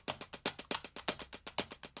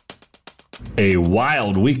A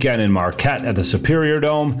wild weekend in Marquette at the Superior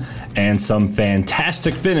Dome, and some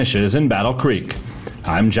fantastic finishes in Battle Creek.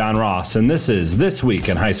 I'm John Ross, and this is This Week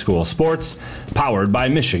in High School Sports, powered by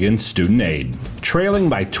Michigan Student Aid. Trailing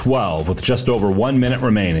by 12 with just over 1 minute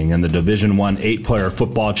remaining in the Division I 8-player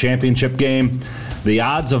football championship game, the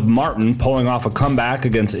odds of Martin pulling off a comeback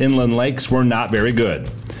against Inland Lakes were not very good.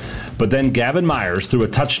 But then Gavin Myers threw a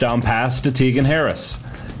touchdown pass to Tegan Harris.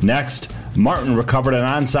 Next, Martin recovered an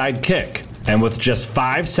onside kick, and with just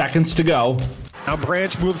 5 seconds to go, now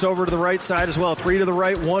Branch moves over to the right side as well. 3 to the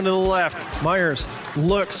right, 1 to the left. Myers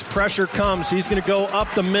looks, pressure comes. He's going to go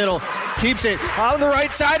up the middle. Keeps it on the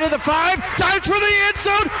right side of the 5. Dives for the end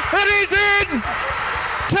zone, and he's in!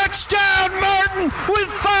 Touchdown, Martin, with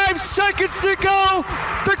 5 seconds to go.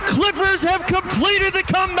 The Clippers have completed the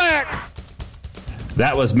comeback.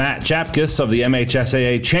 That was Matt Chapkus of the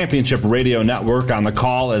MHSAA Championship Radio Network on the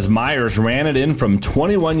call as Myers ran it in from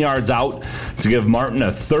 21 yards out to give Martin a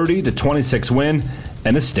 30-26 win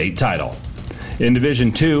and a state title. In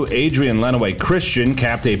Division II, Adrian Lenawee Christian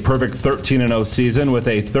capped a perfect 13-0 season with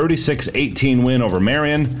a 36-18 win over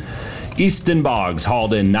Marion. Easton Boggs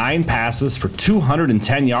hauled in 9 passes for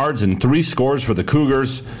 210 yards and 3 scores for the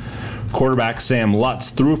Cougars. Quarterback Sam Lutz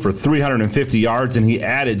threw for 350 yards and he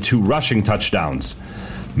added 2 rushing touchdowns.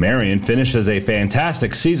 Marion finishes a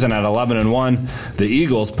fantastic season at 11-1. The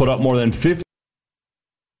Eagles put up more than 50.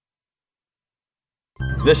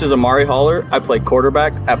 This is Amari Haller. I play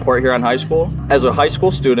quarterback at Port Huron High School. As a high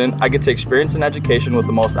school student, I get to experience an education with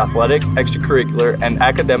the most athletic, extracurricular, and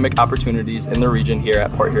academic opportunities in the region here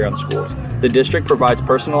at Port Huron Schools. The district provides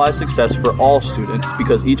personalized success for all students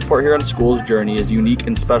because each Port Huron School's journey is unique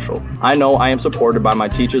and special. I know I am supported by my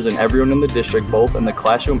teachers and everyone in the district, both in the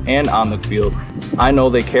classroom and on the field. I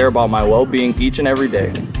know they care about my well-being each and every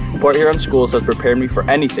day. Port Huron Schools has prepared me for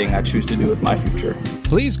anything I choose to do with my future.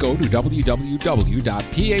 Please go to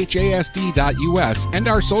www.phasd.us and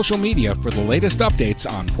our social media for the latest updates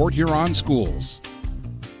on Port Huron Schools.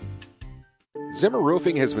 Zimmer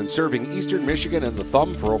Roofing has been serving Eastern Michigan and the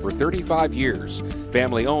Thumb for over 35 years.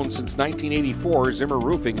 Family owned since 1984, Zimmer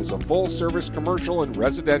Roofing is a full-service commercial and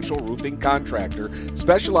residential roofing contractor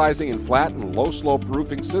specializing in flat and low-slope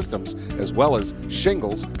roofing systems, as well as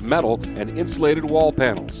shingles, metal, and insulated wall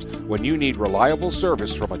panels. When you need reliable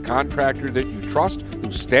service from a contractor that you trust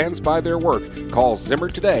who stands by their work, call Zimmer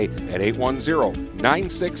today at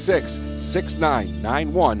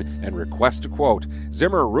 810-966-6991 and request a quote.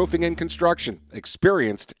 Zimmer Roofing and Construction.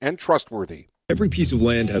 Experienced and trustworthy. Every piece of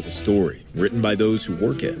land has a story, written by those who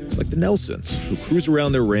work it, like the Nelsons, who cruise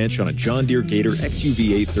around their ranch on a John Deere Gator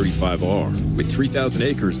XUV 835R. With 3,000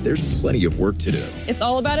 acres, there's plenty of work to do. It's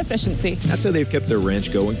all about efficiency. That's how they've kept their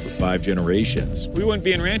ranch going for 5 generations. We wouldn't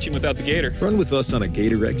be in ranching without the Gator. Run with us on a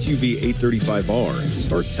Gator XUV 835R and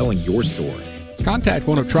start telling your story. Contact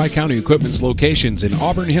one of Tri-County Equipment's locations in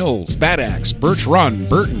Auburn Hills, Bad Axe, Birch Run,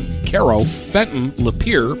 Burton, Caro, Fenton,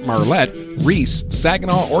 Lapeer, Marlette, Reese,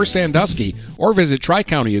 Saginaw, or Sandusky, or visit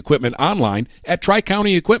Tri-County Equipment online at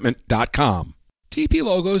tricountyequipment.com. TP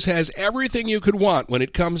Logos has everything you could want when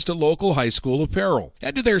it comes to local high school apparel.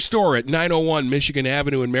 Head to their store at 901 Michigan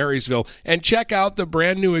Avenue in Marysville and check out the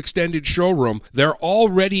brand new extended showroom. Their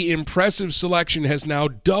already impressive selection has now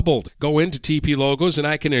doubled. Go into TP Logos and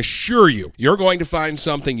I can assure you, you're going to find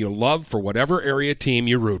something you love for whatever area team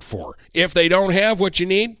you root for. If they don't have what you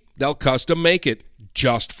need, they'll custom make it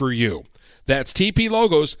just for you. That's TP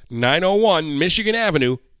Logos, 901 Michigan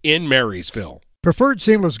Avenue in Marysville. Preferred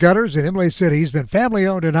Seamless Gutters in Imlay City has been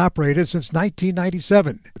family-owned and operated since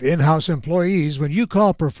 1997. With in-house employees, when you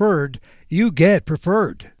call Preferred, you get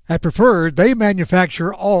Preferred. At Preferred, they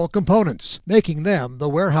manufacture all components, making them the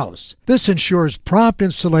warehouse. This ensures prompt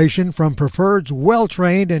installation from Preferred's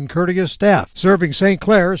well-trained and courteous staff, serving St.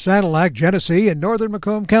 Clair, Sanilac, Genesee, and northern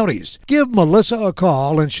Macomb counties. Give Melissa a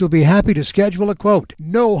call and she'll be happy to schedule a quote.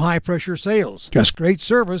 No high-pressure sales, just great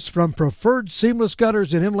service from Preferred Seamless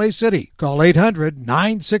Gutters in Imlay City. Call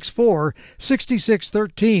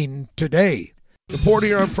 800-964-6613 today. The Port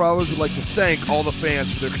Huron Prowlers would like to thank all the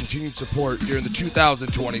fans for their continued support during the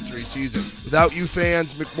 2023 season. Without you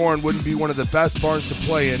fans, McMorran wouldn't be one of the best barns to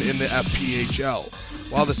play in the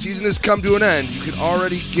FPHL. While the season has come to an end, you can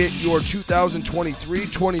already get your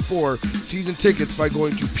 2023-24 season tickets by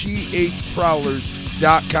going to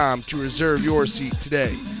phprowlers.com to reserve your seat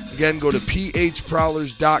today. Again, go to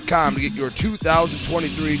phprowlers.com to get your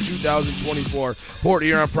 2023-2024 Port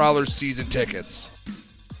Huron Prowlers season tickets.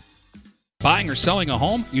 Buying or selling a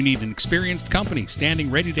home? You need an experienced company standing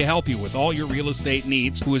ready to help you with all your real estate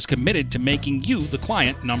needs, who is committed to making you the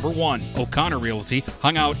client number one. O'Connor Realty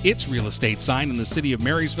hung out its real estate sign in the city of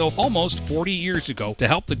Marysville almost 40 years ago to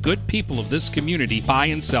help the good people of this community buy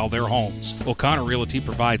and sell their homes. O'Connor Realty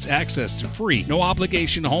provides access to free,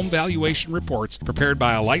 no-obligation home valuation reports prepared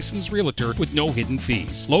by a licensed realtor with no hidden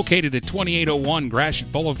fees. Located at 2801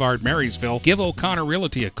 Gratiot Boulevard, Marysville, give O'Connor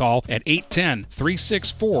Realty a call at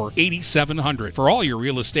 810-364-8700 for all your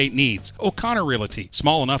real estate needs. O'Connor Realty,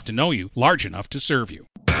 small enough to know you, large enough to serve you.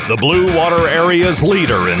 The Blue Water Area's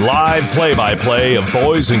leader in live play-by-play of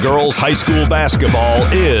boys and girls high school basketball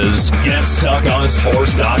is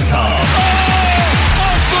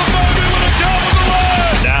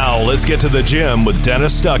GetStuckOnSports.com. Now let's get to the gym with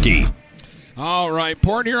Dennis Stuckey. All right,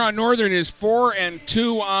 Port Huron Northern is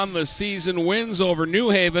 4-2 on the season. Wins over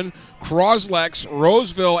New Haven, Croslex,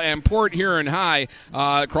 Roseville, and Port Huron High.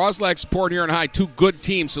 Croslex, Port Huron High, two good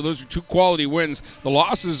teams, so those are two quality wins. The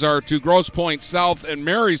losses are to Grosse Pointe South and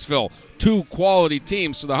Marysville, two quality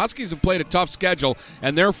teams. So the Huskies have played a tough schedule,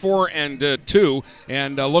 and they're 4-2,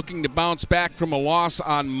 and looking to bounce back from a loss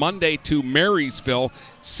on Monday to Marysville.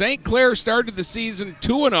 St. Clair started the season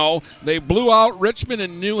 2-0. They blew out Richmond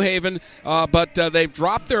and New Haven, but they've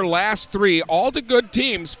dropped their last three, all to good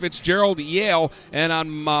teams, Fitzgerald, Yale, and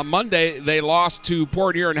on Monday they lost to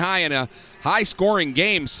Port Huron High in a high-scoring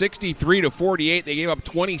game, 63-48. They gave up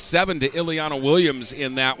 27 to Ileana Williams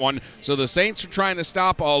in that one. So the Saints are trying to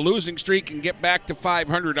stop a losing streak and get back to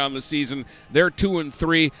 500 on the season. They're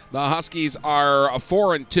 2-3. The Huskies are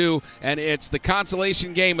 4-2, and it's the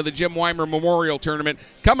consolation game of the Jim Weimer Memorial Tournament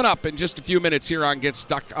coming up in just a few minutes here on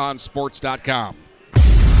GetStuckOnSports.com.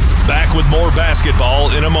 Back with more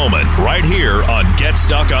basketball in a moment, right here on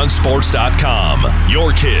GetStuckOnSports.com.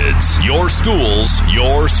 Your kids, your schools,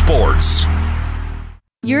 your sports.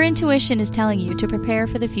 Your intuition is telling you to prepare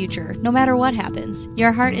for the future, no matter what happens.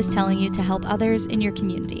 Your heart is telling you to help others in your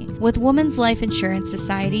community. With Women's Life Insurance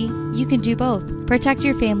Society, you can do both. Protect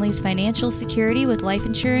your family's financial security with life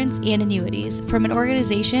insurance and annuities from an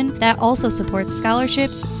organization that also supports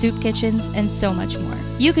scholarships, soup kitchens, and so much more.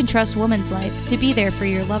 You can trust Women's Life to be there for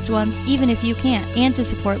your loved ones even if you can't, and to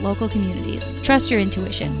support local communities. Trust your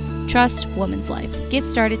intuition. Trust Women's Life. Get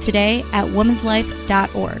started today at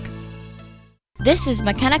womenslife.org. This is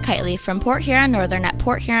McKenna Kitely from Port Huron Northern at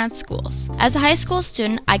Port Huron Schools. As a high school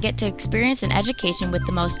student, I get to experience an education with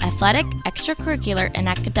the most athletic, extracurricular, and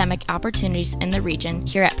academic opportunities in the region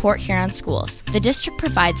here at Port Huron Schools. The district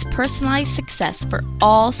provides personalized success for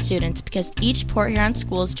all students because each Port Huron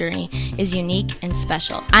Schools journey is unique and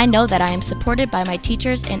special. I know that I am supported by my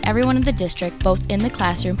teachers and everyone in the district, both in the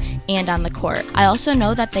classroom and on the court. I also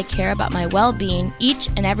know that they care about my well-being each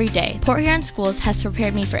and every day. Port Huron Schools has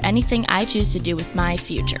prepared me for anything I choose to do with my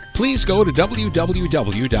future. Please go to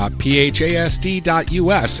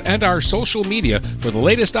www.phasd.us and our social media for the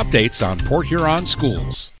latest updates on Port Huron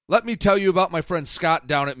Schools. Let me tell you about my friend Scott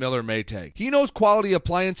down at Miller Maytag. He knows quality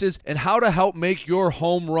appliances and how to help make your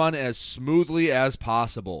home run as smoothly as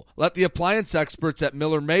possible. Let the appliance experts at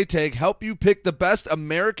Miller Maytag help you pick the best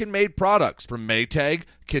American-made products from Maytag,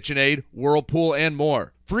 KitchenAid, Whirlpool, and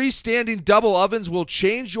more. Freestanding double ovens will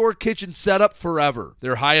change your kitchen setup forever.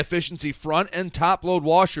 Their high-efficiency front and top-load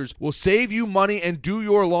washers will save you money and do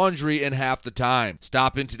your laundry in half the time.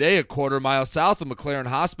 Stop in today a quarter mile south of McLaren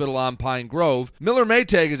Hospital on Pine Grove. Miller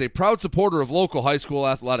Maytag is a proud supporter of local high school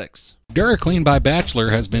athletics. DuraClean by Bachelor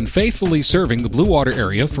has been faithfully serving the Blue Water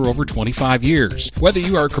area for over 25 years. Whether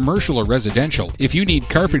you are commercial or residential, if you need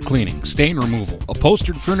carpet cleaning, stain removal,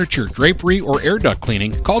 upholstered furniture, drapery, or air duct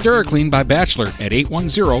cleaning, call DuraClean by Bachelor at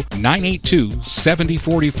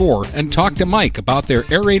 810-982-7044 and talk to Mike about their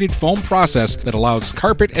aerated foam process that allows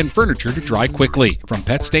carpet and furniture to dry quickly. From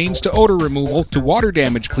pet stains to odor removal to water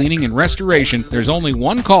damage cleaning and restoration, there's only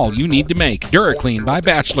one call you need to make. DuraClean by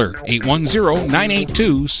Bachelor,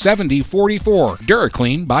 810-982-7044.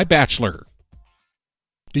 DuraClean by Bachelor.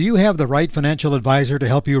 Do you have the right financial advisor to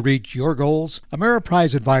help you reach your goals?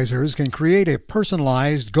 Ameriprise Advisors can create a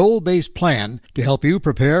personalized, goal-based plan to help you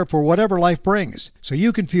prepare for whatever life brings, so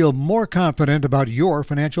you can feel more confident about your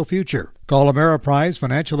financial future. Call Ameriprise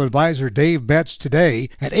Financial Advisor Dave Betts today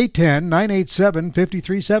at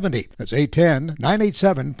 810-987-5370. That's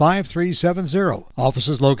 810-987-5370. Office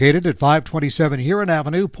is located at 527 Huron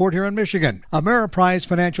Avenue, Port Huron, Michigan. Ameriprise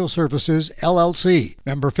Financial Services, LLC.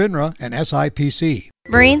 Member FINRA and SIPC.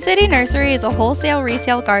 Marine City Nursery is a wholesale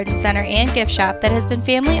retail garden center and gift shop that has been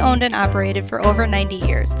family owned and operated for over 90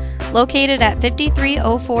 years. Located at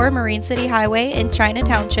 5304 Marine City Highway in China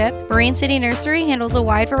Township, Marine City Nursery handles a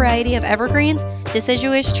wide variety of evergreens,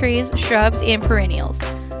 deciduous trees, shrubs, and perennials.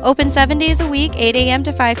 Open 7 days a week, 8 a.m.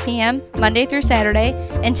 to 5 p.m., Monday through Saturday,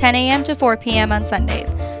 and 10 a.m. to 4 p.m. on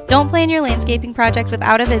Sundays. Don't plan your landscaping project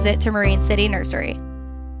without a visit to Marine City Nursery.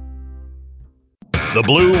 The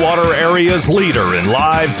Blue Water Area's leader in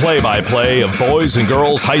live play-by-play of boys and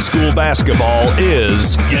girls high school basketball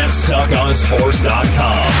is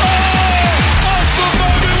GetStuckOnSports.com.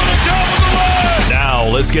 Now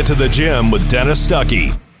let's get to the gym with Dennis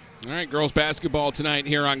Stuckey. All right, girls basketball tonight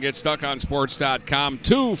here on GetStuckOnSports.com.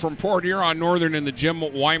 2 from Port Huron Northern in the Jim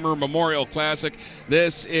Weimer Memorial Classic.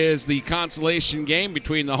 This is the consolation game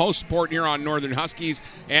between the host Port Huron Northern Huskies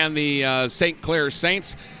and the St. Clair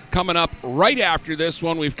Saints. Coming up right after this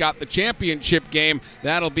one, we've got the championship game.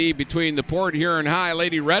 That'll be between the Port Huron High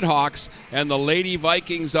Lady Redhawks and the Lady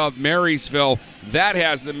Vikings of Marysville. That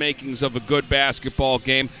has the makings of a good basketball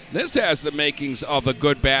game. This has the makings of a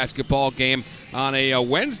good basketball game on a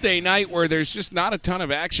Wednesday night where there's just not a ton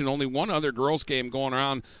of action. Only one other girls game going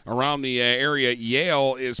around the area.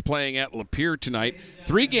 Yale is playing at Lapeer tonight.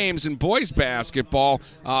 3 games in boys basketball.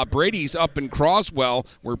 Brady's up in Croswell,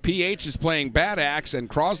 where PH is playing Bad Axe, and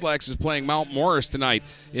Croslex is playing Mount Morris tonight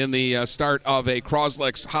in the start of a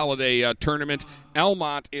Croslex holiday tournament.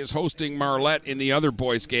 Elmont is hosting Marlette in the other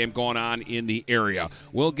boys game going on in the area.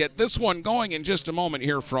 We'll get this one going in just a moment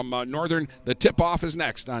here from Northern. The tip-off is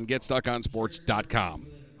next on GetStuckOnSports.com.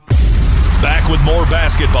 Back with more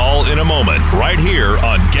basketball in a moment, right here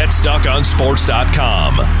on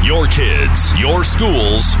GetStuckOnSports.com. Your kids, your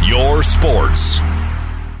schools, your sports.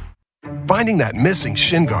 Finding that missing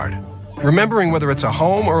shin guard. Remembering whether it's a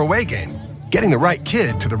home or away game. Getting the right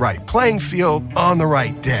kid to the right playing field on the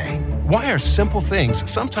right day. Why are simple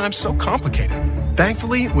things sometimes so complicated?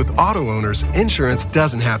 Thankfully, with auto owners, insurance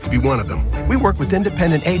doesn't have to be one of them. We work with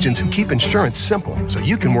independent agents who keep insurance simple so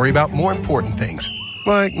you can worry about more important things.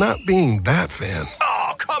 Like not being that fan.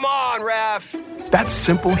 Oh, come on, ref! That's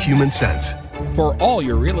simple human sense. For all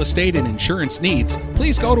your real estate and insurance needs,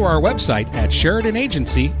 please go to our website at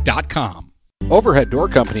SheridanAgency.com. Overhead Door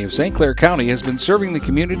Company of St. Clair County has been serving the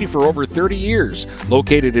community for over 30 years.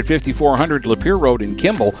 Located at 5400 Lapeer Road in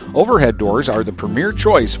Kimball, Overhead Doors are the premier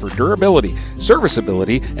choice for durability,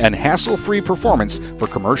 serviceability, and hassle-free performance for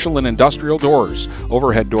commercial and industrial doors.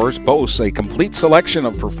 Overhead Doors boasts a complete selection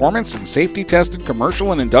of performance and safety-tested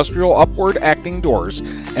commercial and industrial upward-acting doors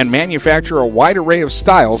and manufacture a wide array of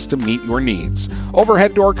styles to meet your needs.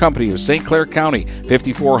 Overhead Door Company of St. Clair County,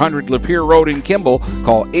 5400 Lapeer Road in Kimball.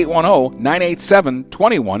 Call 810-987-2185.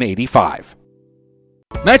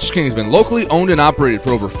 Mattress King has been locally owned and operated for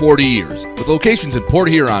over 40 years. With locations in Port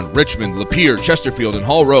Huron, Richmond, Lapeer, Chesterfield, and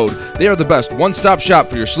Hall Road, they are the best one-stop shop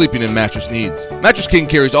for your sleeping and mattress needs. Mattress King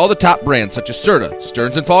carries all the top brands such as Serta,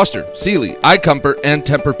 Stearns & Foster, Sealy, iComfort, and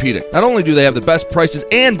Tempur-Pedic. Not only do they have the best prices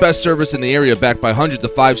and best service in the area backed by hundreds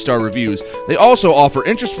of 5-star reviews, they also offer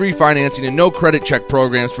interest-free financing and no credit check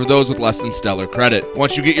programs for those with less than stellar credit.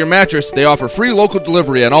 Once you get your mattress, they offer free local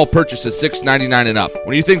delivery on all purchases $6.99 and up.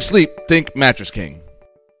 When you think sleep, think Mattress King.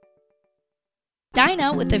 Dine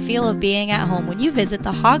out with the feel of being at home when you visit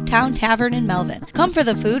the Hogtown Tavern in Melvin. Come for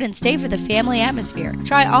the food and stay for the family atmosphere.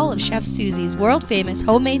 Try all of Chef Susie's world-famous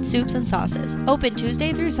homemade soups and sauces. Open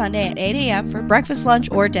Tuesday through Sunday at 8 a.m. for breakfast, lunch,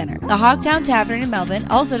 or dinner. The Hogtown Tavern in Melvin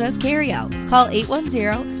also does carry-out. Call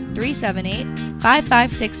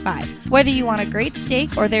 810-378-5565. Whether you want a great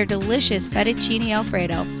steak or their delicious fettuccine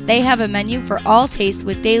Alfredo, they have a menu for all tastes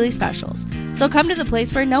with daily specials. So come to the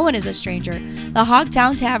place where no one is a stranger, the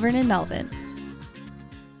Hogtown Tavern in Melvin.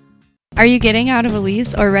 Are you getting out of a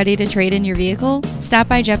lease or ready to trade in your vehicle? Stop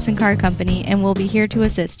by Jepson Car Company and we'll be here to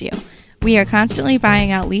assist you. We are constantly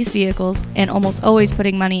buying out lease vehicles and almost always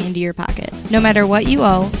putting money into your pocket. No matter what you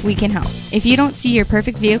owe, we can help. If you don't see your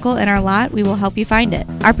perfect vehicle in our lot, we will help you find it.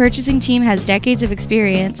 Our purchasing team has decades of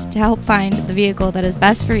experience to help find the vehicle that is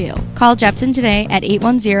best for you. Call Jepson today at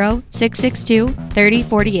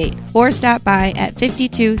 810-662-3048 or stop by at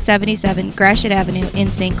 5277 Gratiot Avenue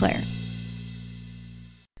in St. Clair.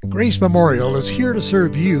 Grace Memorial is here to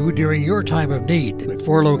serve you during your time of need. With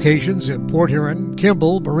 4 locations in Port Huron,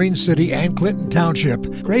 Kimball, Marine City, and Clinton Township,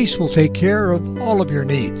 Grace will take care of all of your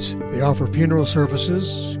needs. They offer funeral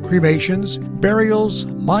services, cremations, burials,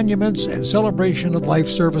 monuments, and celebration of life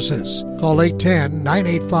services. Call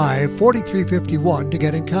 810-985-4351 to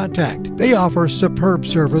get in contact. They offer superb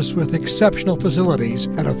service with exceptional facilities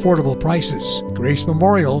at affordable prices. Grace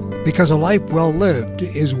Memorial, because a life well lived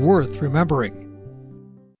is worth remembering.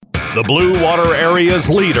 The Blue Water Area's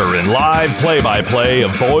leader in live play-by-play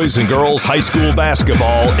of boys and girls high school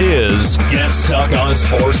basketball is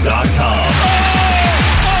GetStuckOnSports.com.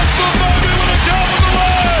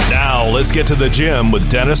 Now let's get to the gym with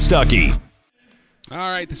Dennis Stuckey. All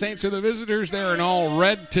right, the Saints are the visitors. They're in all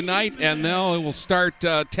red tonight, and will start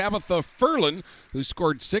Tabitha Furlan, who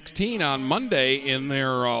scored 16 on Monday in their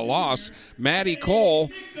loss. Maddie Cole,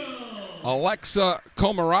 Alexa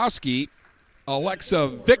Komorowski, Alexa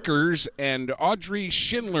Vickers, and Audrey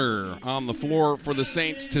Schindler on the floor for the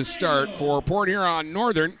Saints to start. For Port Huron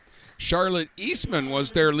Northern, Charlotte Eastman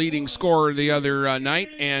was their leading scorer the other night,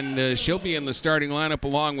 and she'll be in the starting lineup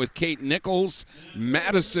along with Kate Nichols,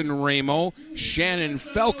 Madison Ramo, Shannon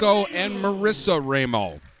Felco, and Marissa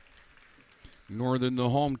Ramo. Northern, the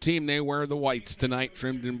home team, they wear the whites tonight,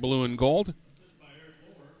 trimmed in blue and gold.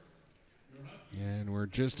 And we're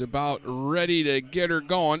just about ready to get her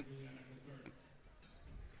going.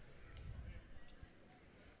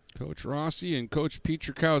 Coach Rossi and Coach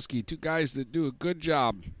Pietrzakowski, two guys that do a good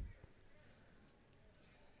job.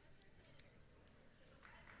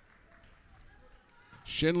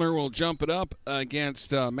 Schindler will jump it up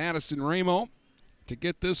against Madison Ramo to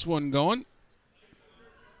get this one going.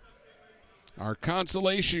 Our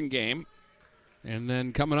consolation game. And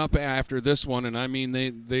then coming up after this one, and I mean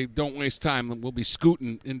they don't waste time. We'll be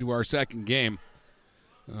scooting into our second game.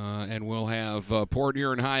 And we'll have Port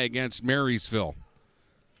Huron High against Marysville.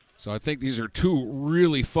 So I think these are two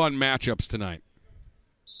really fun matchups tonight.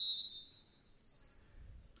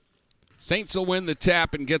 Saints will win the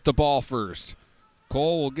tap and get the ball first.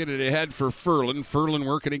 Cole will get it ahead for Furlan. Furlan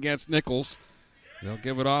working against Nichols. They'll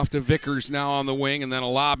give it off to Vickers now on the wing, and then a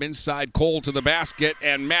lob inside Cole to the basket,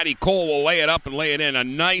 and Maddie Cole will lay it up and lay it in. A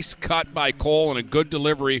nice cut by Cole and a good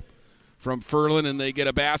delivery from Furlan, and they get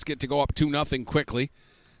a basket to go up 2-0 quickly.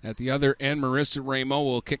 At the other end, Marissa Ramo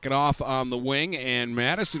will kick it off on the wing, and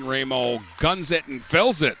Madison Ramo guns it and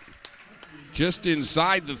fills it. Just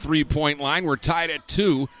inside the three-point line. We're tied at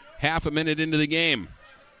 2, half a minute into the game.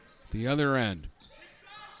 The other end.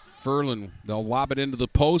 Furlan, they'll lob it into the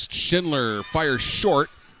post. Schindler fires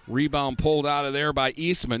short. Rebound pulled out of there by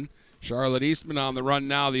Eastman. Charlotte Eastman on the run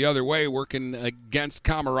now the other way, working against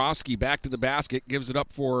Komorowski. Back to the basket, gives it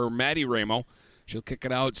up for Maddie Ramo. She'll kick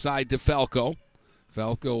it outside to Felco.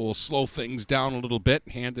 Felco will slow things down a little bit.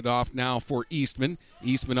 Hand it off now for Eastman.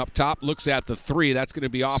 Eastman up top, looks at the three. That's going to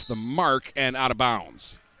be off the mark and out of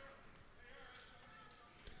bounds.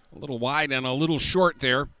 A little wide and a little short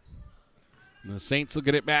there. And the Saints will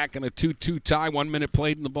get it back in a 2-2 tie. 1 minute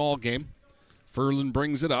played in the ball game. Furlan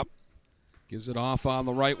brings it up. Gives it off on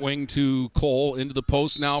the right wing to Cole. Into the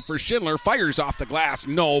post now for Schindler. Fires off the glass.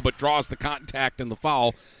 No, but draws the contact and the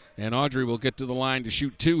foul. And Audrey will get to the line to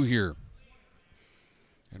shoot 2 here.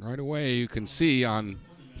 And right away you can see on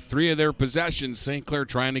 3 of their possessions, St. Clair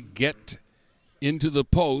trying to get into the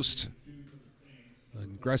post.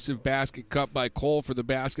 Aggressive basket cut by Cole for the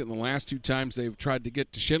basket. And the last 2 times they've tried to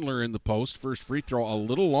get to Schindler in the post. First free throw a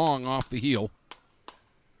little long off the heel.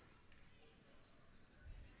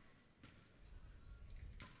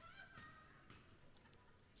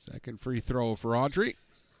 Second free throw for Audrey.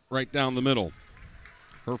 Right down the middle.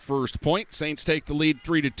 Her first point. Saints take the lead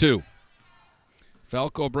 3-2.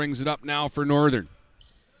 Felco brings it up now for Northern.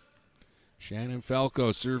 Shannon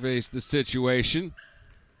Felco surveys the situation.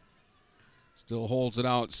 Still holds it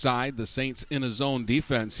outside. The Saints in a zone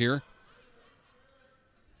defense here.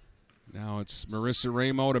 Now it's Marissa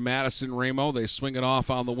Ramo to Madison Ramo. They swing it off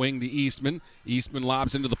on the wing to Eastman. Eastman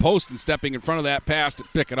lobs into the post, and stepping in front of that pass to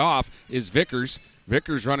pick it off is Vickers.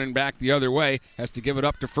 Vickers running back the other way. Has to give it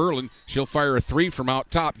up to Furlan. She'll fire a 3 from out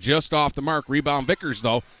top, just off the mark. Rebound Vickers,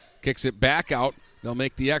 though. Kicks it back out. They'll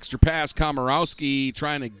make the extra pass. Komorowski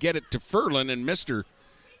trying to get it to Furlan and missed her.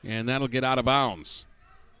 And that'll get out of bounds.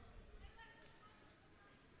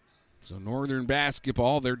 So Northern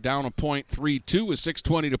basketball, they're down a point, 3-2 with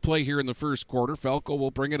 6:20 to play here in the first quarter. Felco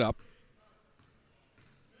will bring it up.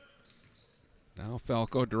 Now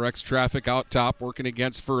Felco directs traffic out top, working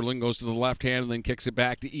against Furlan, goes to the left hand and then kicks it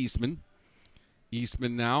back to Eastman.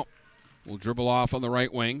 Eastman now will dribble off on the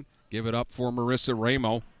right wing, give it up for Marissa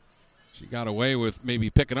Ramo. She got away with maybe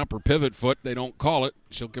picking up her pivot foot. They don't call it.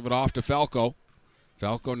 She'll give it off to Felco.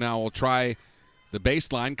 Felco now will try the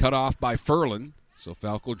baseline, cut off by Furlan. So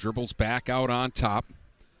Falco dribbles back out on top.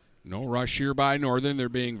 No rush here by Northern. They're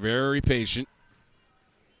being very patient.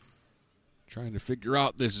 Trying to figure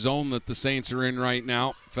out this zone that the Saints are in right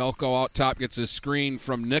now. Falco out top gets a screen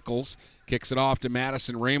from Nichols. Kicks it off to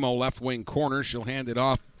Madison Ramo, left wing corner. She'll hand it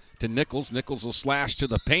off to Nichols. Nichols will slash to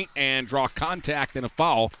the paint and draw contact and a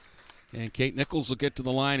foul. And Kate Nichols will get to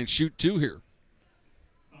the line and shoot 2 here.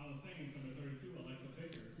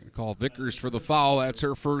 Call Vickers for the foul. That's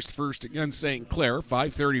her first against St. Clair.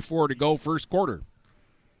 5:34 to go, first quarter.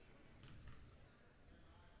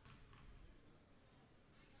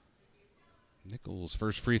 Nichols'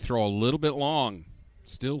 first free throw a little bit long.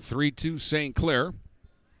 Still 3-2 St. Clair.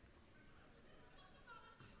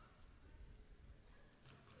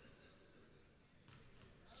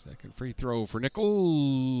 Second free throw for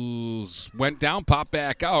Nichols. Went down, popped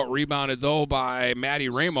back out. Rebounded, though, by Maddie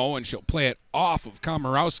Ramo, and she'll play it off of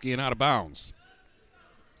Komorowski and out of bounds.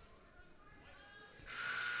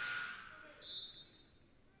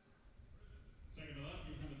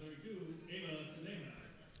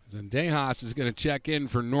 Zendejas is going to check in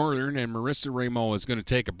for Northern, and Marissa Ramo is going to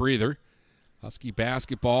take a breather. Husky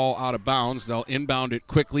basketball out of bounds. They'll inbound it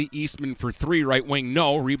quickly. Eastman for three, right wing,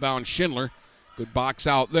 no. Rebound Schindler. Good box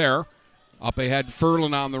out there. Up ahead,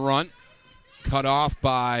 Furlan on the run. Cut off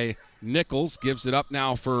by Nichols. Gives it up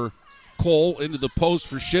now for Cole into the post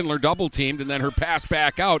for Schindler. Double teamed, and then her pass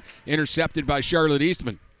back out. Intercepted by Charlotte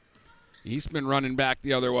Eastman. Eastman running back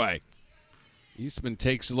the other way. Eastman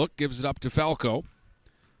takes a look, gives it up to Falco.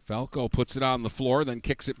 Falco puts it on the floor, then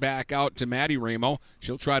kicks it back out to Maddie Ramo.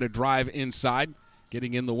 She'll try to drive inside.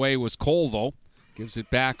 Getting in the way was Cole, though. Gives it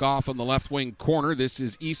back off on the left wing corner. This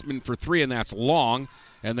is Eastman for three, and that's long.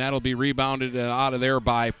 And that'll be rebounded out of there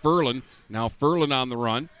by Furlan. Now Furlan on the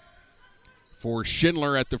run for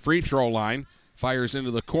Schindler at the free throw line. Fires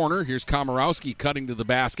into the corner. Here's Komorowski cutting to the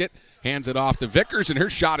basket. Hands it off to Vickers, and her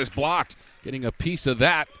shot is blocked. Getting a piece of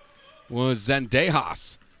that was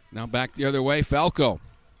Zendejas. Now back the other way, Falco.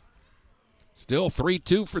 Still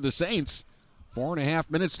 3-2 for the Saints. 4.5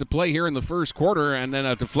 minutes to play here in the first quarter, and then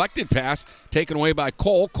a deflected pass taken away by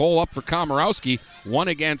Cole. Cole up for Komorowski. 1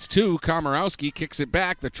 against 2. Komorowski kicks it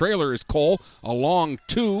back. The trailer is Cole. A long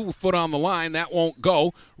 2 foot on the line. That won't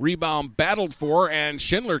go. Rebound battled for, and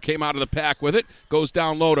Schindler came out of the pack with it. Goes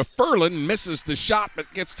down low to Furlan. Misses the shot,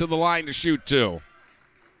 but gets to the line to shoot 2.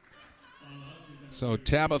 So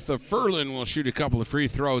Tabitha Furlan will shoot a couple of free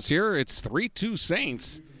throws here. It's 3-2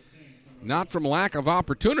 Saints. Not from lack of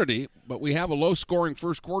opportunity, but we have a low-scoring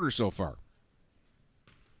first quarter so far.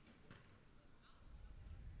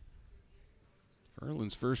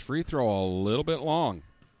 Furlan's first free throw a little bit long.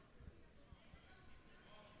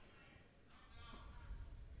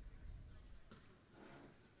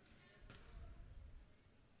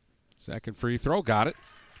 Second free throw, got it.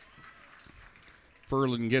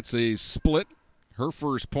 Furlan gets a split. Her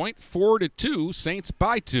first point, 4-2, Saints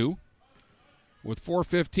by 2. With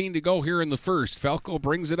 4:15 to go here in the first. Falco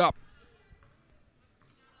brings it up.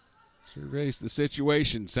 Surveys the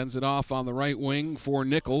situation. Sends it off on the right wing for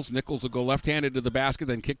Nichols. Nichols will go left-handed to the basket,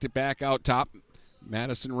 then kicked it back out top.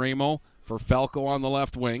 Madison Ramo for Falco on the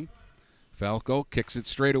left wing. Falco kicks it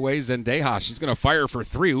straight away. Zendejas, she's going to fire for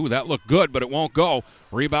 3. Ooh, that looked good, but it won't go.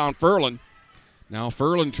 Rebound Furlan. Now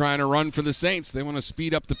Furlan trying to run for the Saints. They want to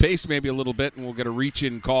speed up the pace maybe a little bit, and we'll get a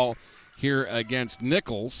reach-in call here against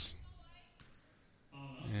Nichols.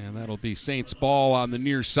 And that'll be Saints ball on the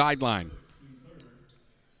near sideline.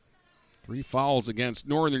 3 fouls against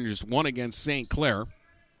Northern, just 1 against St. Clair.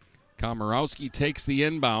 Komorowski takes the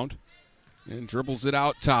inbound and dribbles it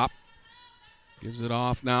out top. Gives it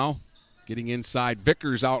off now. Getting inside.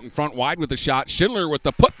 Vickers out in front wide with the shot. Schindler with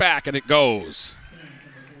the putback, and it goes.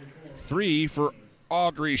 3 for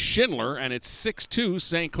Audrey Schindler, and it's 6-2.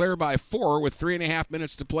 St. Clair by 4 with 3.5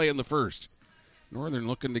 minutes to play in the first. Northern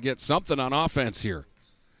looking to get something on offense here.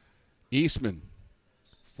 Eastman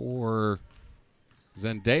for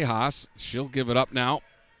Zendejas. She'll give it up now.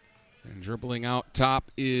 And dribbling out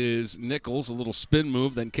top is Nichols. A little spin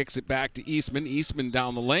move, then kicks it back to Eastman. Eastman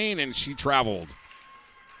down the lane, and she traveled.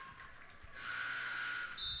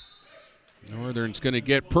 Northern's going to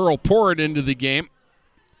get Pearl Porritt into the game.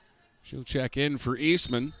 She'll check in for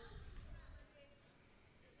Eastman.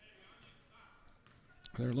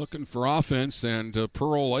 They're looking for offense, and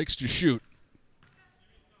Pearl likes to shoot.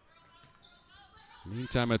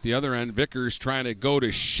 Meantime, at the other end, Vickers trying to go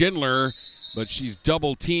to Schindler, but she's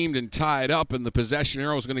double-teamed and tied up, and the possession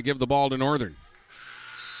arrow is going to give the ball to Northern.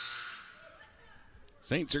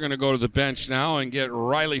 Saints are going to go to the bench now and get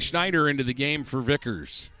Riley Schneider into the game for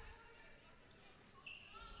Vickers.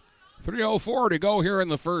 3:04 to go here in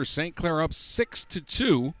the first. St. Clair up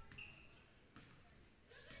 6-2.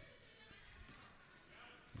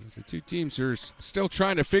 The two teams are still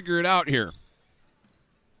trying to figure it out here.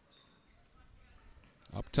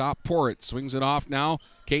 Up top, Porritt swings it off now.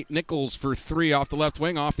 Kate Nichols for 3 off the left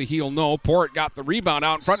wing, off the heel, no. Porritt got the rebound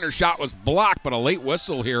out in front. Her shot was blocked, but a late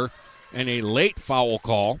whistle here and a late foul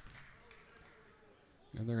call.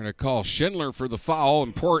 And they're going to call Schindler for the foul,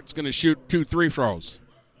 and Porritt's going to shoot 2 free throws.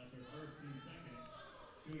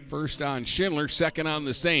 First on Schindler, second on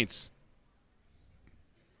the Saints.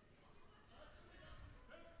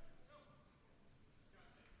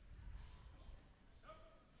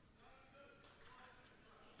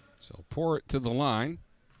 So pour it to the line.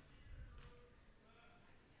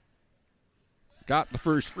 Got the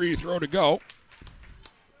first free throw to go.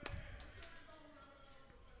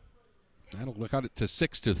 That'll cut it to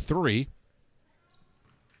 6-3.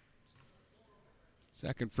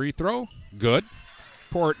 Second free throw, good.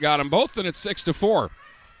 Port got them both, and it's 6-4.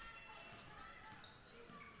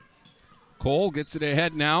 Cole gets it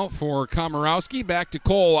ahead now for Komorowski. Back to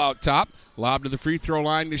Cole out top. Lob to the free throw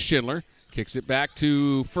line to Schindler. Kicks it back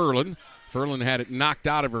to Furlan. Furlan had it knocked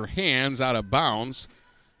out of her hands, out of bounds.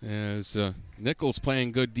 As Nichols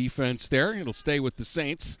playing good defense there. It'll stay with the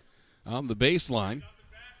Saints on the baseline.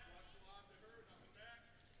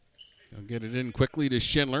 They'll get it in quickly to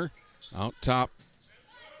Schindler. Out top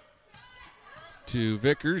to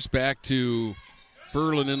Vickers. Back to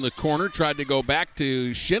Furlan in the corner. Tried to go back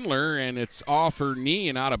to Schindler, and it's off her knee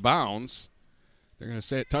and out of bounds. They're going to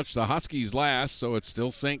say it touched the Huskies last, so it's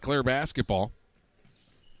still St. Clair basketball.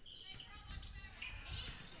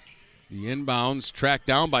 The inbounds tracked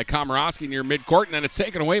down by Komorowski near midcourt, and then it's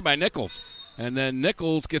taken away by Nichols. And then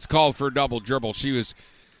Nichols gets called for a double dribble. She was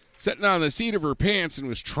sitting on the seat of her pants and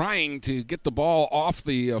was trying to get the ball off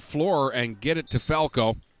the floor and get it to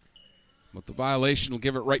Falco. But the violation will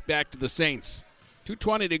give it right back to the Saints.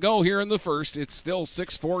 2:20 to go here in the first. It's still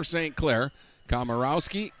 6-4 St. Clair.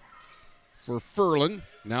 Komorowski for Furlan.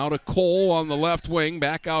 Now to Cole on the left wing.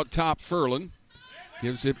 Back out top Furlan.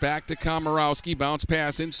 Gives it back to Komorowski. Bounce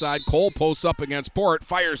pass inside. Cole posts up against Port.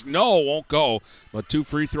 Fires. No, won't go. But 2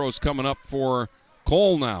 free throws coming up for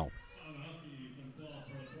Cole now.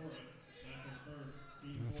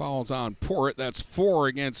 Fouls on Port. That's 4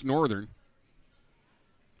 against Northern.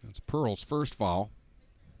 That's Pearl's first foul.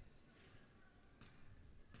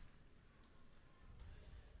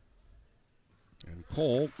 And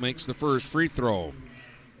Cole makes the first free throw.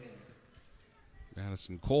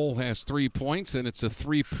 Madison Cole has 3 points, and it's a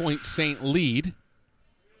 3-point Saint lead.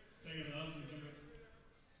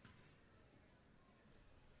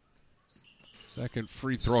 Second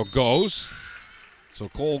free throw goes. So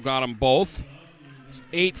Cole got them both. It's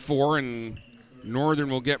 8-4, and Northern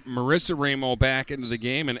will get Marissa Ramo back into the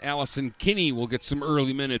game, and Allison Kinney will get some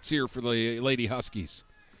early minutes here for the Lady Huskies.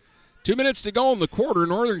 2 minutes to go in the quarter.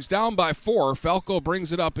 Northern's down by 4. Falco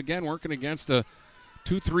brings it up again, working against a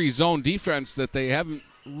 2-3 zone defense that they haven't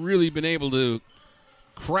really been able to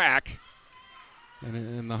crack.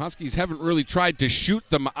 And the Huskies haven't really tried to shoot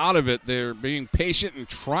them out of it. They're being patient and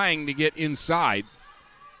trying to get inside.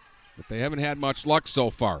 But they haven't had much luck so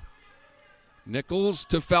far. Nichols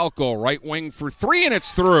to Falco, right wing for 3, and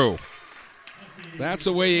it's through. That's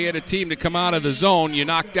the way you get a team to come out of the zone. You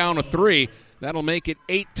knock down a 3. That'll make it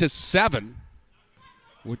 8-7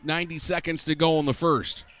 with 90 seconds to go in the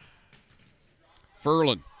first.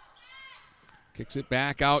 Furlan kicks it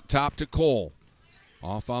back out top to Cole.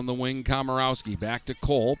 Off on the wing, Komorowski. Back to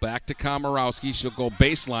Cole, back to Komorowski. She'll go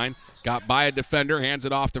baseline. Got by a defender, hands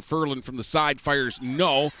it off to Furlan from the side, fires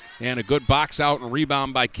no, and a good box out and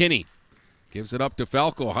rebound by Kinney. Gives it up to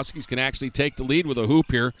Falco. Huskies can actually take the lead with a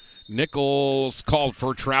hoop here. Nichols called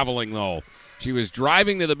for traveling, though. She was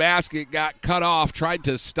driving to the basket, got cut off, tried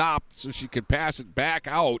to stop so she could pass it back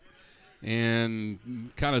out,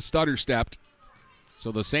 and kind of stutter-stepped.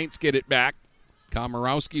 So the Saints get it back.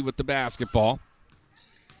 Komorowski with the basketball.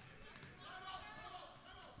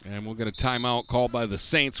 And we'll get a timeout called by the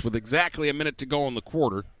Saints with exactly a minute to go in the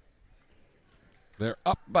quarter. They're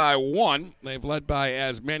up by 1. They've led by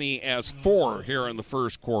as many as 4 here in the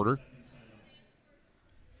first quarter.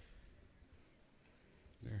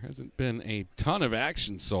 There hasn't been a ton of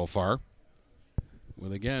action so far.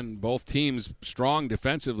 With, again, both teams strong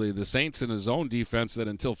defensively. The Saints in a zone defense that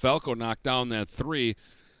until Falco knocked down that 3,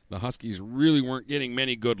 the Huskies really weren't getting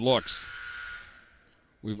many good looks.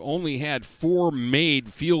 We've only had 4 made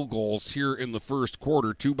field goals here in the first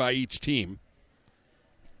quarter, 2 by each team.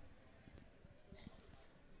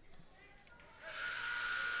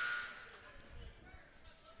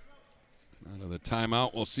 Out of the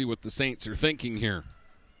timeout, we'll see what the Saints are thinking here.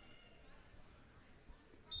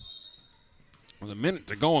 With a minute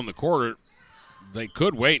to go in the quarter, they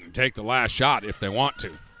could wait and take the last shot if they want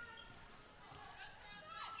to.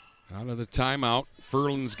 Out of the timeout,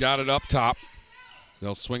 Furlan's got it up top.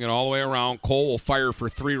 They'll swing it all the way around. Cole will fire for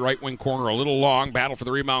 3, right wing corner, a little long. Battle for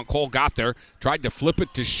the rebound. Cole got there. Tried to flip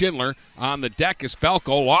it to Schindler. On the deck is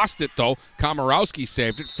Falco. Lost it, though. Komorowski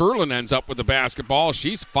saved it. Furlan ends up with the basketball.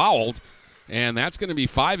 She's fouled. And that's going to be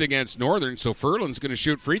 5 against Northern. So Furlan's going to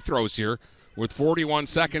shoot free throws here with 41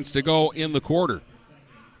 seconds to go in the quarter.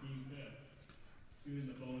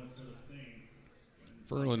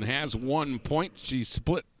 Furlan has 1 point. She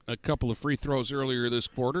split a couple of free throws earlier this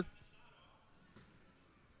quarter.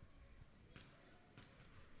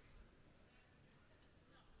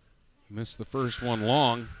 Missed the first one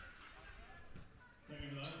long.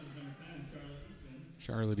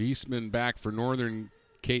 Charlotte Eastman back for Northern.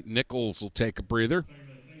 Kate Nichols will take a breather.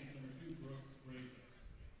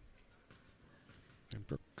 And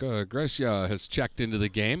Brooke Grecia has checked into the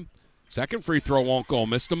game. Second free throw won't go.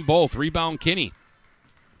 Missed them both. Rebound Kinney.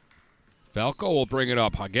 Falco will bring it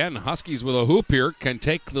up. Again, Huskies with a hoop here can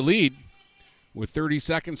take the lead with 30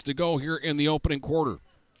 seconds to go here in the opening quarter.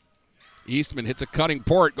 Eastman hits a cutting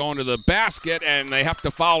Port going to the basket, and they have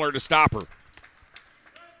to foul her to stop her.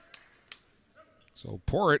 So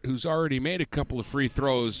Port, who's already made a couple of free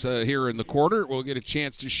throws here in the quarter, will get a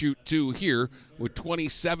chance to shoot 2 here with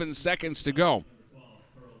 27 seconds to go.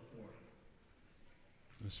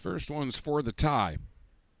 This first one's for the tie.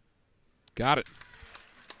 Got it.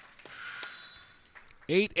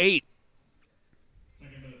 8-8.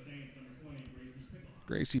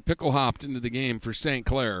 Gracie Pickle hopped into the game for St.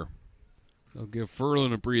 Clair. They'll give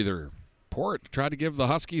Furlan a breather. Port tried to give the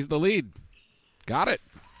Huskies the lead. Got it.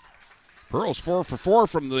 Pearl's 4 for 4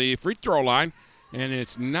 from the free throw line, and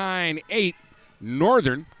it's 9-8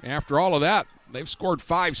 Northern. After all of that, they've scored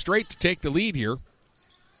 5 straight to take the lead here.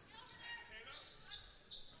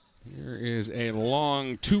 Here is a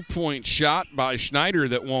long 2-point shot by Schneider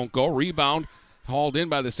that won't go. Rebound hauled in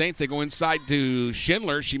by the Saints. They go inside to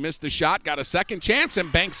Schindler. She missed the shot, got a second chance,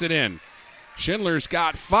 and banks it in. Schindler's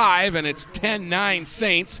got 5, and it's 10-9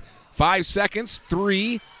 Saints. 5 seconds,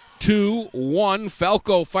 3, 2, 1.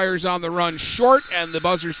 Falco fires on the run short, and the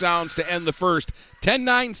buzzer sounds to end the first.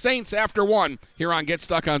 10-9 Saints after 1 here on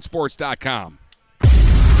GetStuckOnSports.com.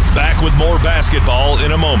 Back with more basketball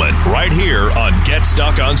in a moment, right here on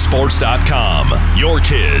GetStuckOnSports.com. Your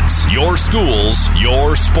kids, your schools,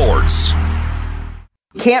 your sports.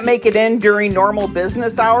 Can't make it in during normal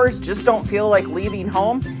business hours? Just don't feel like leaving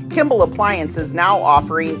home? Kimball Appliance is now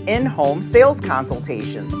offering in-home sales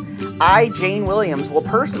consultations. I, Jane Williams, will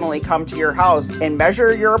personally come to your house and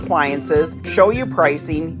measure your appliances, show you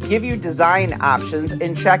pricing, give you design options,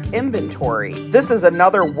 and check inventory. This is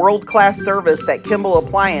another world-class service that Kimball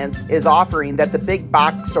Appliance is offering that the big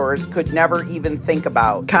box stores could never even think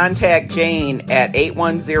about. Contact Jane at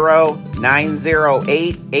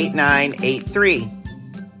 810-908-8983.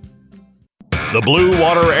 The Blue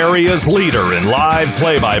Water Area's leader in live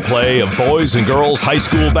play-by-play of boys and girls high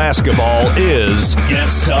school basketball is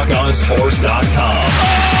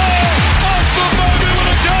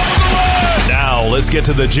GetStuckOnSports.com. Now let's get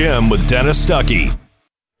to the gym with Dennis Stuckey.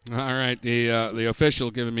 All right, the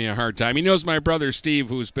official giving me a hard time. He knows my brother Steve,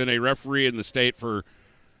 who's been a referee in the state for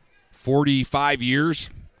 45 years.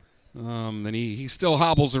 And he still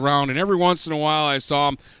hobbles around, and every once in a while I saw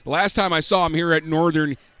him. The last time I saw him here at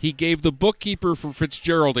Northern, he gave the bookkeeper for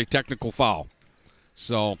Fitzgerald a technical foul.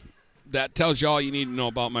 So that tells you all you need to know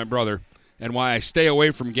about my brother and why I stay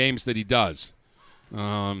away from games that he does.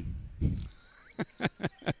 But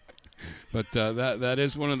that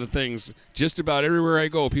is one of the things. Just about everywhere I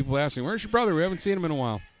go, people ask me, "Where's your brother? We haven't seen him in a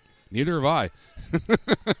while." Neither have I.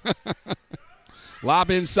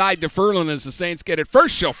 Lob inside to Furlan as the Saints get it.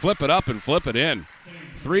 First, she'll flip it up and flip it in.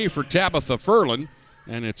 3 for Tabitha Furlan,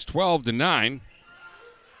 and it's 12-9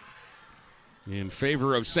 in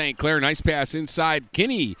favor of St. Clair. Nice pass inside.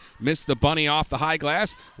 Kinney missed the bunny off the high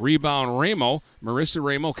glass. Rebound Ramo. Marissa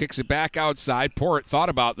Ramo kicks it back outside. Port thought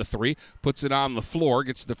about the 3, puts it on the floor,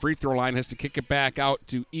 gets to the free throw line, has to kick it back out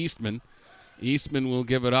to Eastman. Eastman will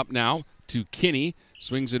give it up now to Kinney.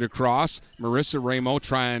 Swings it across. Marissa Ramo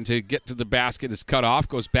trying to get to the basket is cut off.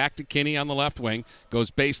 Goes back to Kinney on the left wing. Goes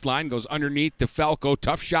baseline. Goes underneath to Falco.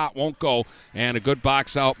 Tough shot. Won't go. And a good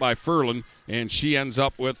box out by Furlan. And she ends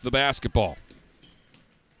up with the basketball.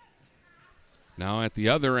 Now at the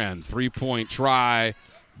other end. 3-point try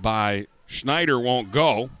by Schneider won't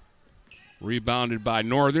go. Rebounded by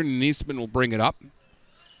Northern. And Eastman will bring it up.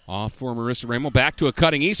 Off for Marissa Ramo. Back to a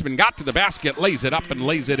cutting Eastman. Got to the basket. Lays it up and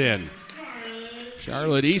lays it in.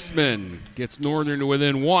 Charlotte Eastman gets Northern to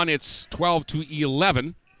within 1. It's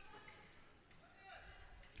 12-11.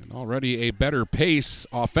 And already a better pace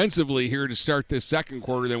offensively here to start this second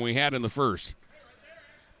quarter than we had in the first.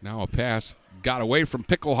 Now a pass got away from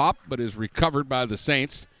Picklehop, but is recovered by the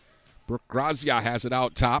Saints. Brooke Grazia has it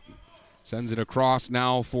out top. Sends it across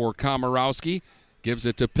now for Komorowski. Gives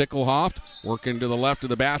it to Pickelhoff. Working to the left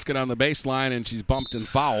of the basket on the baseline, and she's bumped and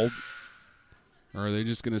fouled. Or are they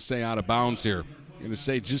just going to say out of bounds here? Going to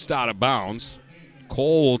say just out of bounds.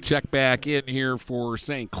 Cole will check back in here for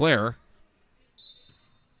St. Clair.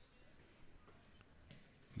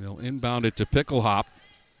 They'll inbound it to Picklehop.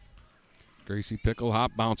 Gracie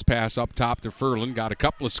Picklehop, bounce pass up top to Furlan. Got a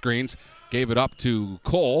couple of screens. Gave it up to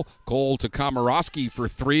Cole. Cole to Komorowski for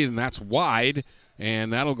 3, and that's wide.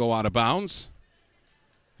 and that'll go out of bounds.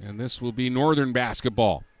 And this will be Northern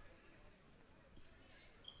basketball.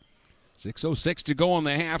 6:06 to go in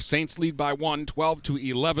the half. Saints lead by 1,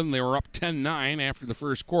 12-11. They were up 10-9 after the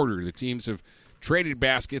first quarter. The teams have traded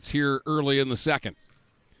baskets here early in the second.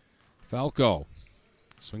 Falco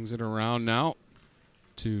swings it around now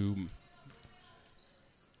to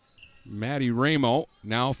Maddie Ramo.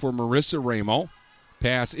 Now for Marissa Ramo.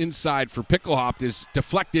 Pass inside for Picklehop is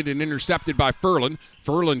deflected and intercepted by Furlan.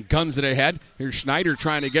 Furlan guns it ahead. Here's Schneider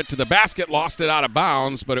trying to get to the basket. Lost it out of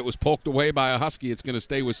bounds, but it was poked away by a Husky. It's going to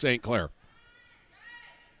stay with St. Clair.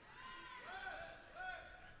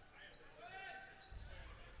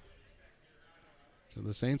 So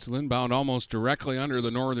the Saints will inbound almost directly under the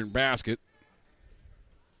Northern basket.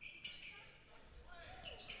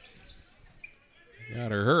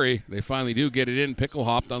 Gotta hurry. They finally do get it in.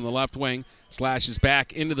 Picklehop on the left wing. Slashes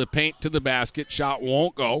back into the paint to the basket. Shot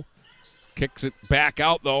won't go. Kicks it back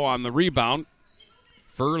out, though, on the rebound.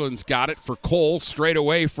 Furlan's got it for Cole. Straight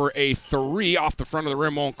away for a three. Off the front of the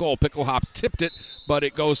rim, won't go. Picklehop tipped it, but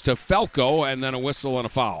it goes to Falco, and then a whistle and a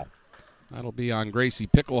foul. That'll be on Gracie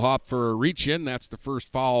Picklehop for a reach-in. That's the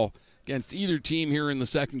first foul against either team here in the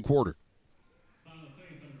second quarter.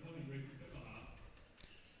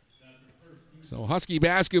 So Husky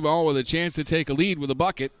basketball with a chance to take a lead with a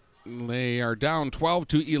bucket. They are down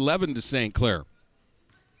 12-11 to St. Clair.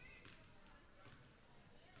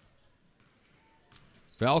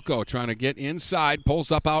 Falco trying to get inside,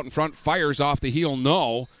 pulls up out in front, fires off the heel,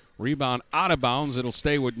 no. Rebound out of bounds. It'll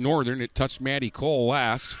stay with Northern. It touched Maddie Cole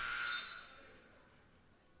last.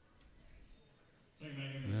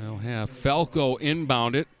 They'll have Falco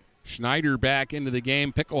inbound it. Schneider back into the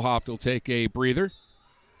game. Picklehop will take a breather.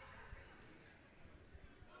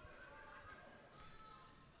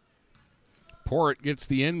 Port gets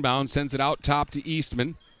the inbound, sends it out top to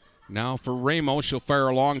Eastman. Now for Ramos, she'll fire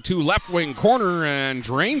along to left wing corner and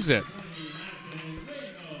drains it.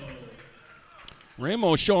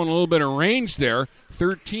 Ramos showing a little bit of range there,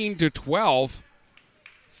 13-12.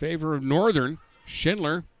 Favor of Northern.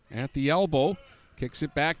 Schindler at the elbow, kicks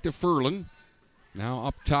it back to Furlan. Now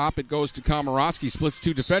up top, it goes to Komorowski, splits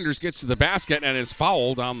two defenders, gets to the basket, and is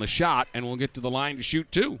fouled on the shot, and will get to the line to shoot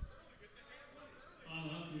two.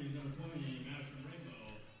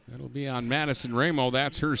 That'll be on Madison Ramo.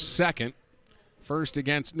 That's her second. First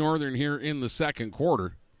against Northern here in the second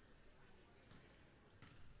quarter.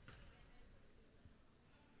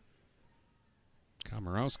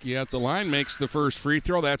 Komorowski at the line makes the first free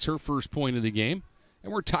throw. That's her first point of the game.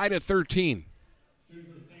 And we're tied at 13.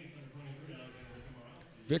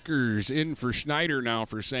 Vickers in for Schneider now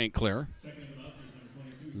for St. Clair.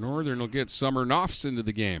 Northern will get Summer Knopfs into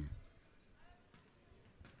the game.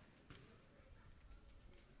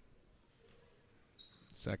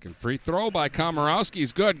 Second free throw by Komorowski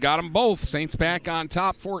is good. Got them both. Saints back on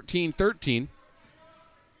top, 14-13.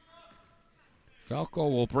 Falco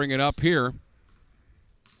will bring it up here.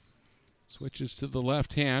 Switches to the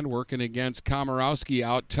left hand, working against Komorowski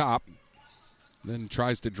out top. Then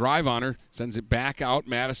tries to drive on her, sends it back out.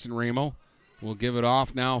 Madison Ramo will give it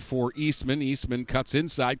off now for Eastman. Eastman cuts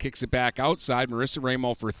inside, kicks it back outside. Marissa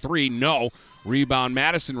Ramo for three, no. Rebound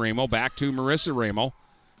Madison Ramo, back to Marissa Ramo.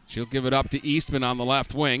 She'll give it up to Eastman on the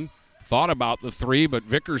left wing. Thought about the three, but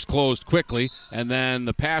Vickers closed quickly. And then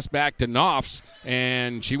the pass back to Knopfs,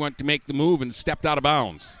 and she went to make the move and stepped out of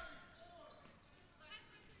bounds.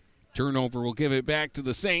 Turnover will give it back to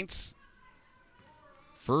the Saints.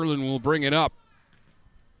 Furlan will bring it up.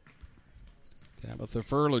 Tabitha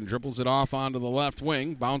Furlan dribbles it off onto the left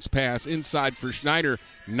wing. Bounce pass inside for Schneider.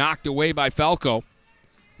 Knocked away by Falco.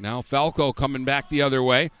 Now Falco coming back the other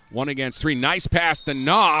way. 1 against 3. Nice pass to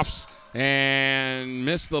Knopfs. And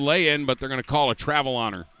missed the lay-in, but they're going to call a travel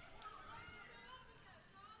on her.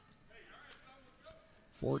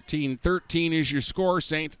 14-13 is your score.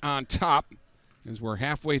 Saints on top as we're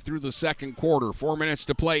halfway through the second quarter. 4 minutes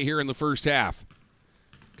to play here in the first half.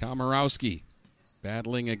 Komorowski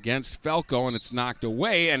battling against Falco, and it's knocked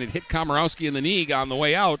away, and it hit Komorowski in the knee on the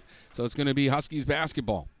way out, so it's going to be Huskies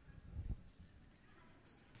basketball.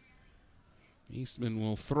 Eastman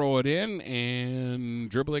will throw it in, and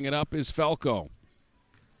dribbling it up is Falco.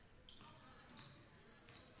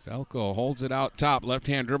 Falco holds it out top,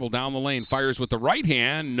 left-hand dribble down the lane, fires with the right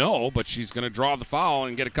hand, no, but she's going to draw the foul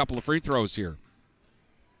and get a couple of free throws here.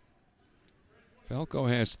 Falco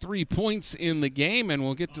has 3 points in the game, and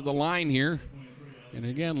we'll get to the line here. And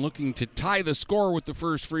again, looking to tie the score with the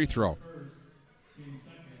first free throw.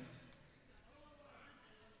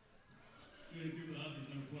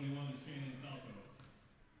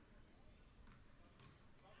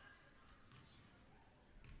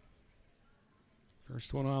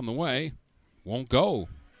 First one on the way. Won't go.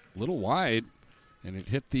 A little wide. And it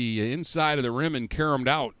hit the inside of the rim and caromed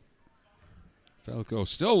out. Falco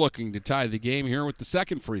still looking to tie the game here with the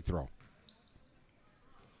second free throw.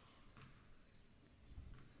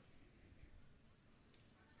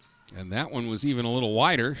 And that one was even a little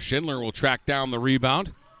wider. Schindler will track down the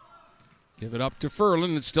rebound. Give it up to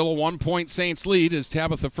Furlan. It's still a 1-point Saints lead as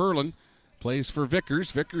Tabitha Furlan plays for Vickers.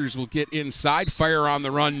 Vickers will get inside, fire on the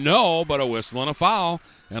run. No, but a whistle and a foul.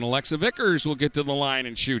 And Alexa Vickers will get to the line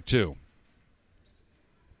and shoot two.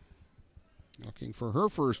 Looking for her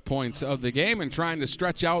first points of the game and trying to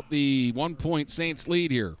stretch out the 1-point Saints lead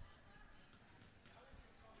here.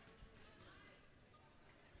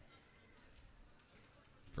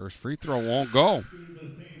 First free throw won't go.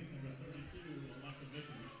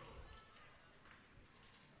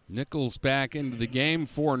 Nichols back into the game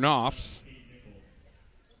for Knopfs.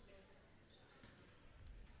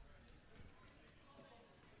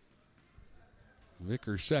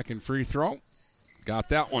 Vickers' second free throw. Got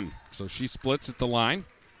that one. So she splits at the line.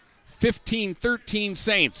 15-13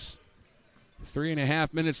 Saints.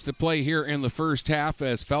 3.5 minutes to play here in the first half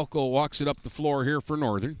as Falco walks it up the floor here for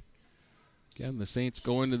Northern. Again, the Saints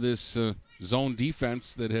go into this zone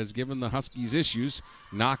defense that has given the Huskies issues.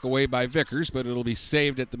 Knock away by Vickers, but it'll be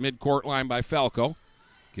saved at the midcourt line by Falco.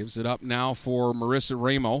 Gives it up now for Marissa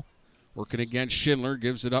Ramo. Working against Schindler.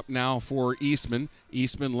 Gives it up now for Eastman.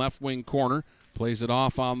 Eastman left wing corner. Plays it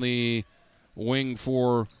off on the wing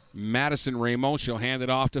for Madison Ramo. She'll hand it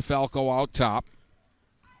off to Falco out top.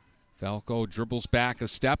 Falco dribbles back a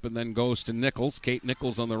step and then goes to Nichols. Kate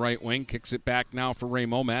Nichols on the right wing. Kicks it back now for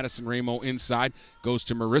Ramo. Madison Ramo inside. Goes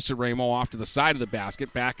to Marissa Ramo off to the side of the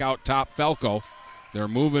basket. Back out top Falco. They're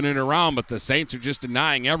moving it around, but the Saints are just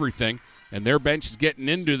denying everything. And their bench is getting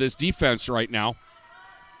into this defense right now.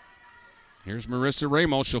 Here's Marissa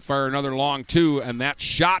Ramo. She'll fire another long two, and that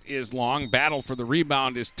shot is long. Battle for the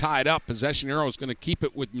rebound is tied up. Possession arrow is going to keep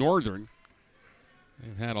it with Northern.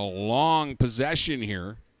 They've had a long possession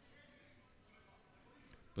here.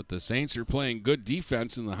 But the Saints are playing good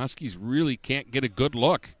defense, and the Huskies really can't get a good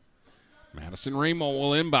look. Madison Ramo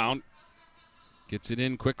will inbound. Gets it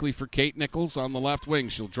in quickly for Kate Nichols on the left wing.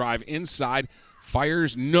 She'll drive inside.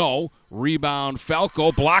 Fires, no. Rebound,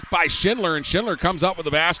 Falco. Blocked by Schindler, and Schindler comes up with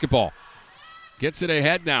the basketball. Gets it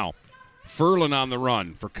ahead now. Furlan on the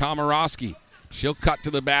run for Komorowski. She'll cut to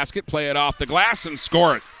the basket, play it off the glass, and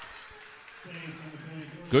score it.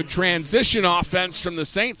 Good transition offense from the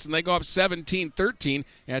Saints, and they go up 17-13.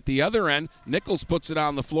 At the other end, Nichols puts it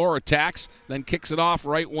on the floor, attacks, then kicks it off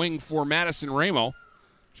right wing for Madison Ramo.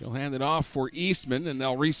 She'll hand it off for Eastman, and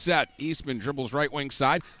they'll reset. Eastman dribbles right wing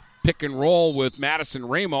side, pick and roll with Madison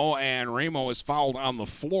Ramo, and Ramo is fouled on the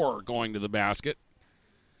floor going to the basket.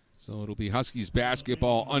 So it'll be Huskies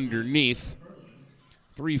basketball underneath.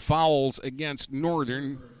 3 fouls against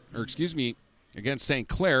against St.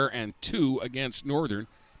 Clair, and 2 against Northern.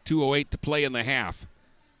 2:08 to play in the half.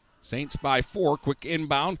 Saints by 4. Quick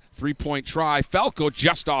inbound. 3-point try. Falco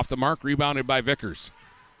just off the mark. Rebounded by Vickers.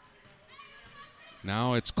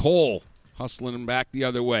 Now it's Cole hustling him back the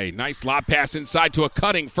other way. Nice lob pass inside to a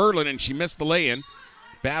cutting Furlan, and she missed the lay-in.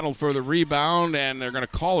 Battled for the rebound, and they're going to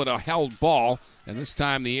call it a held ball. And this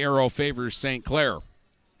time the arrow favors St. Clair.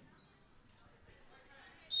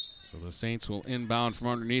 So the Saints will inbound from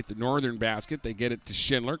underneath the Northern basket. They get it to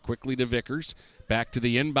Schindler, quickly to Vickers. Back to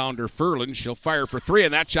the inbounder, Furlan. She'll fire for 3,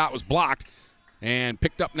 and that shot was blocked and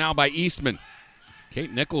picked up now by Eastman.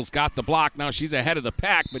 Kate Nichols got the block. Now she's ahead of the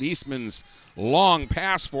pack, but Eastman's long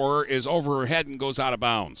pass for her is over her head and goes out of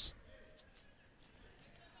bounds.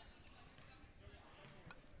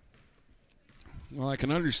 Well, I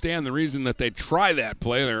can understand the reason that they try that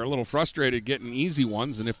play. They're a little frustrated getting easy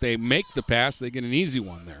ones, and if they make the pass, they get an easy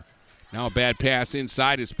one there. Now a bad pass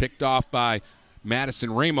inside is picked off by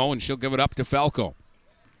Madison Ramo, and she'll give it up to Falco.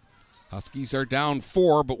 Huskies are down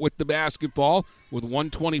 4, but with the basketball, with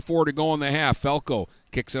 1:24 to go in the half. Falco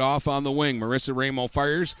kicks it off on the wing. Marissa Ramo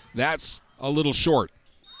fires. That's a little short.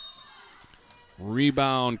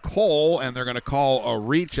 Rebound Cole, and they're going to call a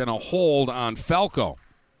reach and a hold on Falco.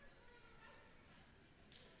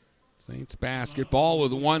 Saints basketball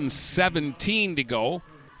with 1:17 to go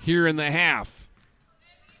here in the half.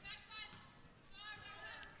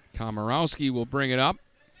 Komorowski will bring it up.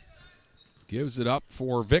 Gives it up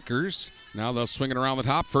for Vickers. Now they'll swing it around the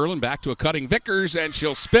top. Furlan back to a cutting Vickers, and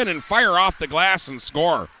she'll spin and fire off the glass and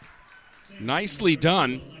score. Nicely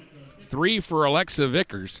done. 3 for Alexa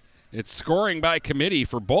Vickers. It's scoring by committee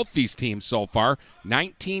for both these teams so far.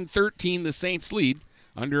 19-13 the Saints lead.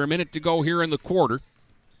 Under a minute to go here in the quarter.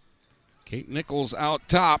 Kate Nichols out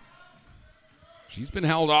top. She's been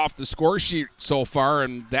held off the score sheet so far,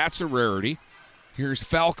 and that's a rarity. Here's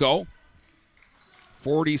Falco.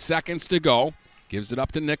 40 seconds to go. Gives it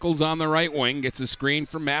up to Nichols on the right wing. Gets a screen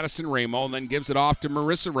from Madison Ramo, and then gives it off to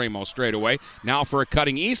Marissa Ramo straight away. Now for a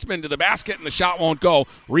cutting Eastman to the basket, and the shot won't go.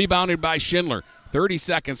 Rebounded by Schindler. 30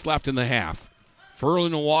 seconds left in the half.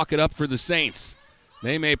 Furlan will walk it up for the Saints.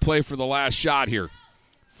 They may play for the last shot here.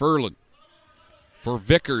 Furlan for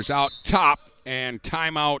Vickers out top, and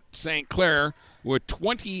timeout St. Clair with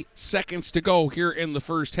 20 seconds to go here in the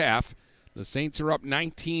first half. The Saints are up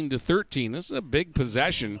 19-13. This is a big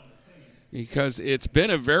possession because it's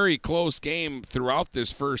been a very close game throughout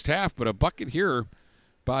this first half, but a bucket here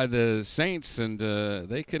by the Saints, and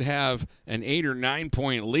they could have an 8 or 9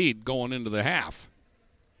 point lead going into the half.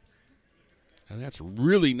 And that's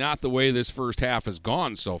really not the way this first half has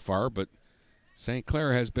gone so far, but St.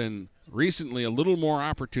 Clair has been recently a little more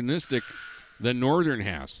opportunistic than Northern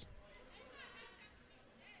has.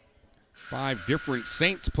 5 different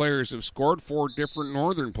Saints players have scored. 4 different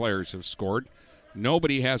Northern players have scored.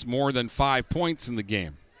 Nobody has more than 5 points in the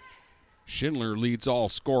game. Schindler leads all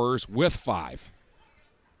scorers with 5.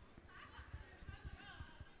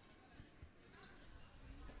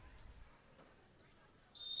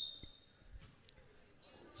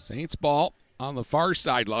 Saints ball on the far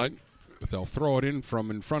sideline. They'll throw it in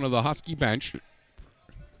from in front of the Husky bench.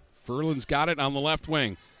 Furlan's got it on the left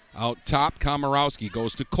wing. Out top, Komorowski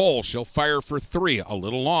goes to Cole. She'll fire for 3. A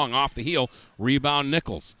little long off the heel. Rebound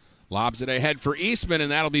Nichols. Lobs it ahead for Eastman,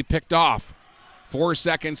 and that'll be picked off. 4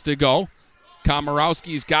 seconds to go.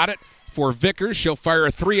 Komorowski's got it for Vickers. She'll fire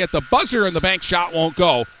a 3 at the buzzer, and the bank shot won't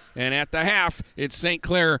go. And at the half, it's St.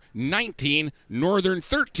 Clair 19, Northern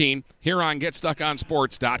 13, here on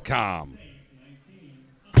GetStuckOnSports.com.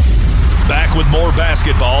 Back with more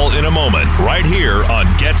basketball in a moment, right here on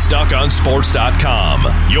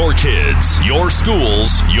GetStuckOnSports.com. Your kids, your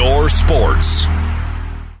schools, your sports.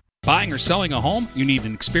 Buying or selling a home? You need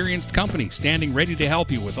an experienced company standing ready to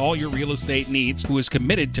help you with all your real estate needs, who is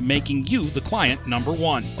committed to making you the client number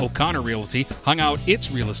one. O'Connor Realty hung out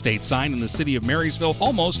its real estate sign in the city of Marysville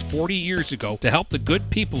almost 40 years ago to help the good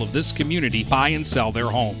people of this community buy and sell their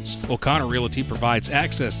homes. O'Connor Realty provides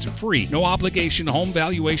access to free, no-obligation home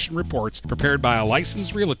valuation reports prepared by a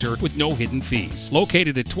licensed realtor with no hidden fees.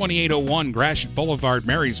 Located at 2801 Gratiot Boulevard,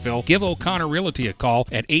 Marysville, give O'Connor Realty a call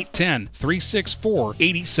at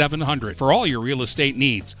 810-364-8700 for all your real estate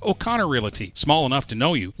needs. O'Connor Realty, small enough to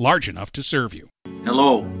know you, large enough to serve you.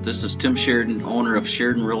 Hello, this is Tim Sheridan, owner of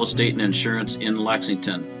Sheridan Real Estate and Insurance in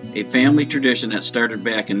Lexington, a family tradition that started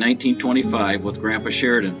back in 1925 with Grandpa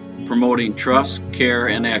Sheridan. Promoting trust, care,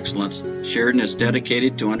 and excellence, Sheridan is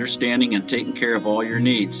dedicated to understanding and taking care of all your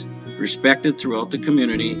needs. Respected throughout the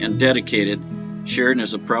community and dedicated, Sheridan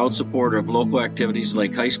is a proud supporter of local activities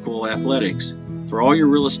like high school athletics. For all your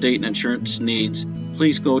real estate and insurance needs,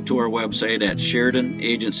 please go to our website at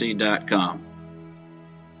SheridanAgency.com.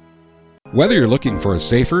 Whether you're looking for a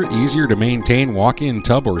safer, easier to maintain walk-in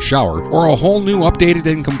tub or shower, or a whole new updated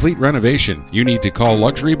and complete renovation, you need to call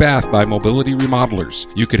Luxury Bath by Mobility Remodelers.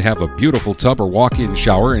 You could have a beautiful tub or walk-in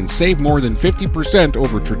shower and save more than 50%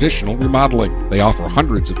 over traditional remodeling. They offer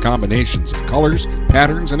hundreds of combinations of colors,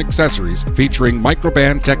 patterns, and accessories featuring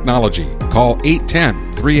microband technology. Call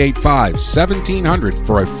 810-385-1700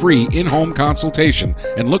 for a free in-home consultation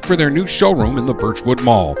and look for their new showroom in the Birchwood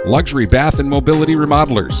Mall. Luxury Bath and Mobility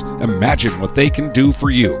Remodelers. Imagine what they can do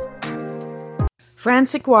for you.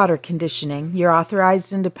 Frantic Water Conditioning, your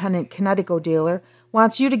authorized independent Connecticut dealer,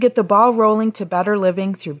 wants you to get the ball rolling to better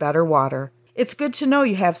living through better water. It's good to know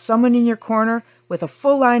you have someone in your corner with a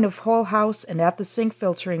full line of whole house and at-the-sink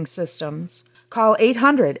filtering systems. Call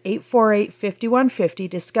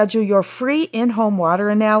 800-848-5150 to schedule your free in-home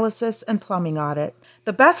water analysis and plumbing audit.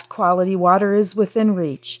 The best quality water is within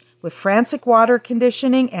reach with Frantic Water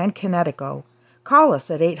Conditioning and Connecticut. Call us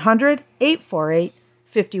at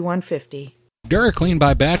 800-848-5150. DuraClean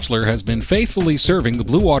by Bachelor has been faithfully serving the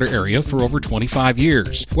Blue Water area for over 25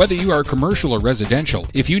 years. Whether you are commercial or residential,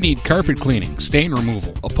 if you need carpet cleaning, stain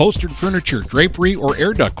removal, upholstered furniture, drapery, or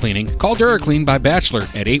air duct cleaning, call DuraClean by Bachelor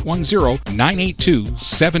at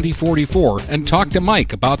 810-982-7044 and talk to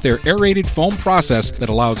Mike about their aerated foam process that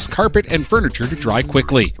allows carpet and furniture to dry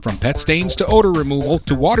quickly. From pet stains to odor removal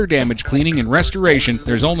to water damage cleaning and restoration,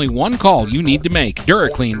 there's only one call you need to make.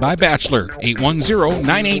 DuraClean by Bachelor,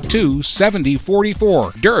 810-982-7044.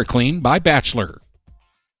 DuraClean by Bachelor.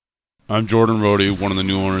 I'm Jordan Rohde, one of the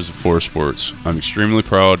new owners of Forest Sports. I'm extremely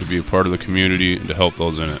proud to be a part of the community and to help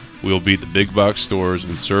those in it. we will beat the big box stores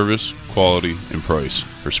in service, quality, and price.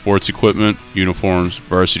 For sports equipment, uniforms,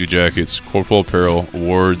 varsity jackets, corporal apparel,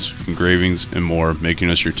 awards, engravings, and more, making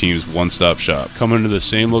us your team's one-stop shop. Come into the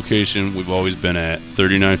same location we've always been at,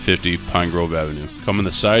 3950 Pine Grove Avenue. Come in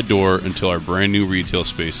the side door until our brand new retail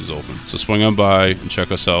space is open. So swing on by and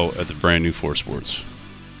check us out at the brand new Four Sports.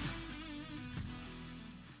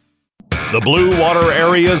 The Blue Water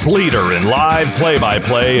Area's leader in live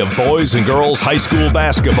play-by-play of boys and girls high school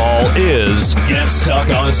basketball is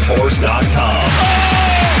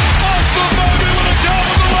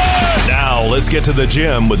GetStuckOnSports.com. Now let's get to the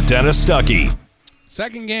gym with Dennis Stuckey.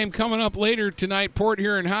 Second game coming up later tonight, Port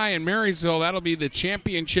Huron High in Marysville. That'll be the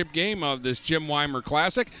championship game of this Jim Weimer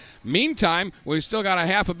Classic. Meantime, we've still got a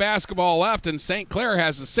half of basketball left, and St. Clair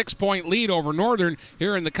has a 6-point lead over Northern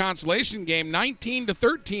here in the consolation game,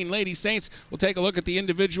 19-13. Lady Saints. We'll take a look at the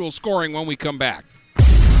individual scoring when we come back.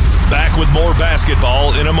 Back with more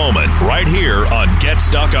basketball in a moment, right here on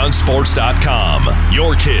GetStuckOnSports.com.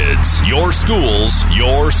 Your kids, your schools,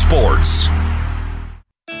 your sports.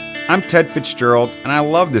 I'm Ted Fitzgerald, and I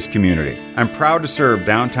love this community. I'm proud to serve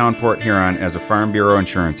downtown Port Huron as a Farm Bureau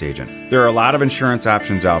insurance agent. There are a lot of insurance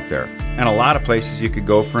options out there, and a lot of places you could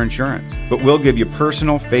go for insurance. But we'll give you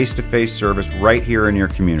personal, face-to-face service right here in your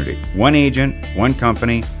community. One agent, one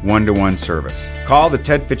company, one-to-one service. Call the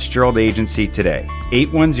Ted Fitzgerald Agency today,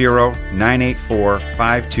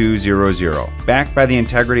 810-984-5200. Backed by the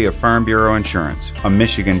integrity of Farm Bureau Insurance, a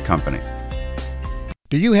Michigan company.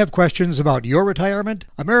 Do you have questions about your retirement?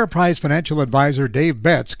 Ameriprise financial advisor Dave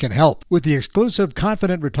Betts can help. With the exclusive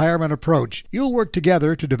Confident Retirement Approach, you'll work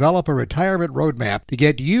together to develop a retirement roadmap to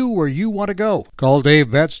get you where you want to go. Call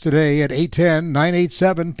Dave Betts today at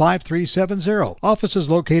 810-987-5370. Office is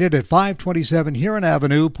located at 527 Huron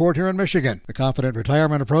Avenue, Port Huron, Michigan. The Confident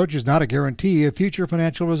Retirement Approach is not a guarantee of future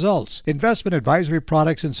financial results. Investment advisory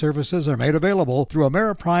products and services are made available through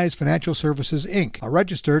Ameriprise Financial Services, Inc., a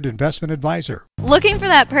registered investment advisor. Looking for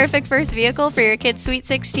that perfect first vehicle for your kid's Sweet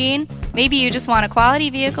 16? Maybe you just want a quality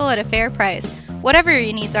vehicle at a fair price. Whatever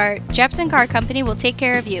your needs are, Jepson Car Company will take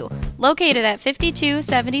care of you. Located at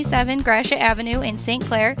 5277 Gratiot Avenue in St.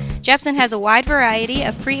 Clair, Jepson has a wide variety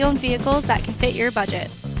of pre-owned vehicles that can fit your budget.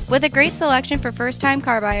 With a great selection for first-time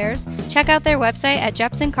car buyers, check out their website at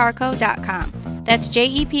jepsoncarco.com. That's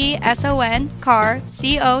JEPSON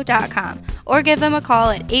carco.com. Or give them a call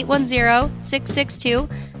at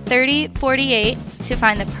 810-662-3048 to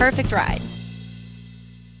find the perfect ride.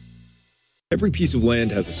 Every piece of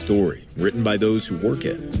land has a story written by those who work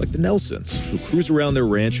it, like the Nelsons, who cruise around their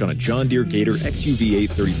ranch on a John Deere Gator XUV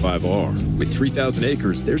 835R. With 3,000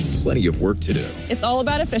 acres, there's plenty of work to do. It's all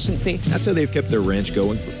about efficiency. That's how they've kept their ranch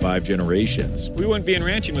going for 5 generations. We wouldn't be in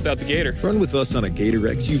ranching without the Gator. Run with us on a Gator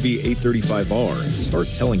XUV 835R and start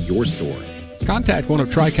telling your story. Contact one of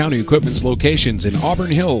Tri-County Equipment's locations in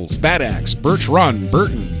Auburn Hills, Bad Axe, Birch Run,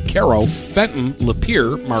 Burton, Caro, Fenton,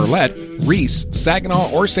 Lapeer, Marlette, Reese,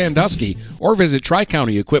 Saginaw, or Sandusky, or visit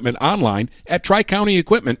Tri-County Equipment online at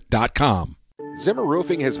tricountyequipment.com. Zimmer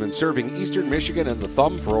Roofing has been serving Eastern Michigan and the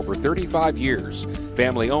Thumb for over 35 years.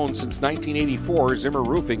 Family owned since 1984, Zimmer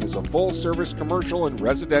Roofing is a full-service commercial and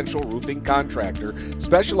residential roofing contractor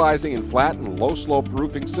specializing in flat and low-slope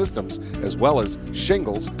roofing systems, as well as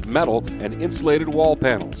shingles, metal, and insulated wall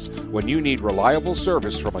panels. When you need reliable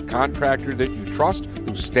service from a contractor that you trust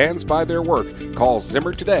who stands by their work, call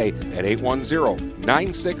Zimmer today at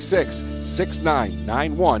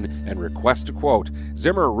 810-966-6991 and request a quote.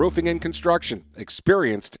 Zimmer Roofing and Construction.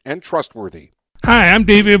 Experienced and trustworthy. Hi, I'm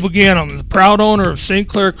David Buganum, the proud owner of St.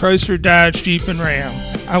 Clair Chrysler Dodge Jeep and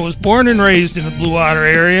Ram. I was born and raised in the Blue Water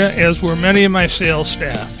area, as were many of my sales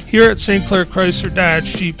staff. Here at St. Clair Chrysler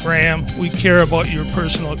Dodge Jeep Ram, we care about your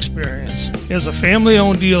personal experience. As a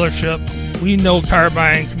family-owned dealership, we know car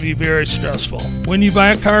buying can be very stressful. When you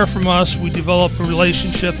buy a car from us, we develop a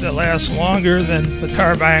relationship that lasts longer than the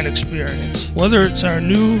car buying experience. Whether it's our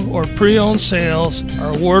new or pre-owned sales,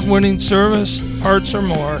 our award-winning service, parts, or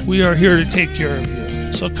more, we are here to take care of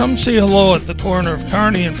you. So come say hello at the corner of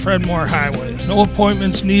Kearney and Fredmore Highway. No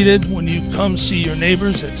appointments needed when you come see your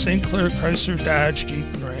neighbors at St. Clair Chrysler Dodge Jeep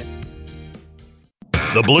and Ram.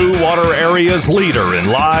 The Blue Water Area's leader in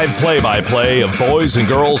live play-by-play of boys and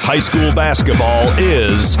girls high school basketball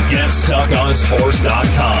is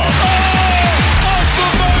GetStuckOnSports.com.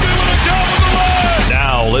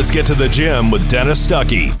 Now let's get to the gym with Dennis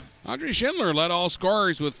Stuckey. Andre Schindler led all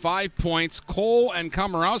scorers with 5 points. Cole and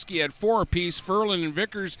Komorowski had 4 apiece. Ferlin and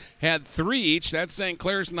Vickers had 3 each. That's St.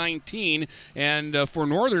 Clair's 19. And for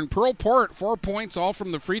Northern, Pearl Port, 4 points, all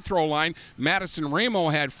from the free throw line. Madison Ramo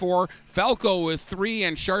had 4. Falco with 3,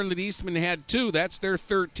 and Charlotte Eastman had 2. That's their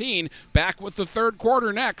 13. Back with the third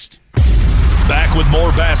quarter next. Back with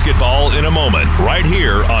more basketball in a moment, right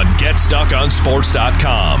here on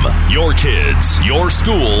GetStuckOnSports.com. Your kids, your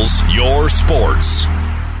schools, your sports.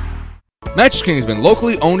 Mattress King has been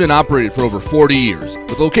locally owned and operated for over 40 years.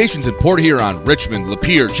 With locations in Port Huron, Richmond,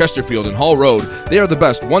 Lapeer, Chesterfield, and Hall Road, they are the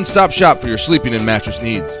best one-stop shop for your sleeping and mattress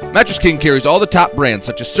needs. Mattress King carries all the top brands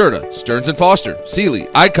such as Serta, Stearns & Foster, Sealy,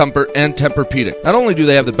 iComfort, and Tempur-Pedic. Not only do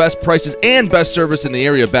they have the best prices and best service in the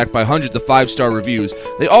area backed by hundreds of 5-star reviews,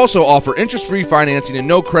 they also offer interest-free financing and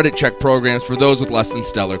no credit check programs for those with less than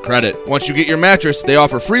stellar credit. Once you get your mattress, they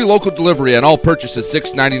offer free local delivery on all purchases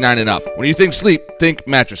 $6.99 and up. When you think sleep, think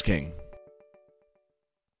Mattress King.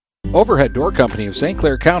 Overhead Door Company of St.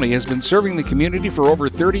 Clair County has been serving the community for over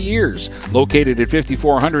 30 years. Located at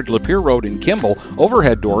 5400 Lapeer Road in Kimball,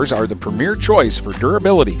 Overhead Doors are the premier choice for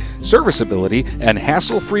durability, serviceability, and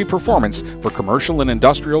hassle-free performance for commercial and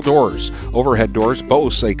industrial doors. Overhead Doors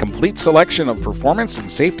boasts a complete selection of performance and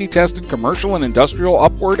safety-tested commercial and industrial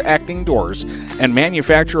upward-acting doors and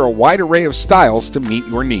manufacture a wide array of styles to meet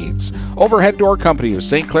your needs. Overhead Door Company of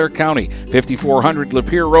St. Clair County, 5400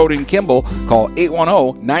 Lapeer Road in Kimball. Call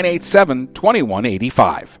 810-987-2185.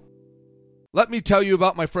 Let me tell you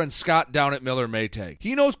about my friend Scott down at Miller Maytag.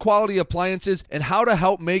 He knows quality appliances and how to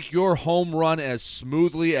help make your home run as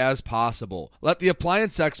smoothly as possible. Let the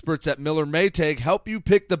appliance experts at Miller Maytag help you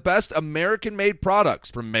pick the best American-made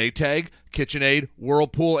products from Maytag, KitchenAid,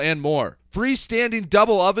 Whirlpool, and more. Freestanding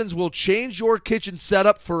double ovens will change your kitchen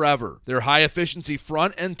setup forever. Their high-efficiency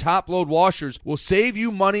front and top-load washers will save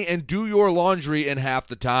you money and do your laundry in half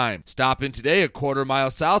the time. Stop in today a quarter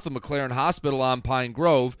mile south of McLaren Hospital on Pine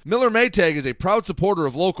Grove. Miller Maytag is a proud supporter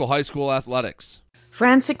of local high school athletics.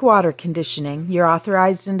 Frantic Water Conditioning, your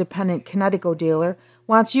authorized independent Connecticut dealer,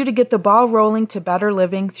 wants you to get the ball rolling to better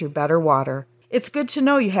living through better water. It's good to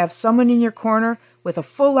know you have someone in your corner with a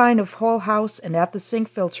full line of whole house and at-the-sink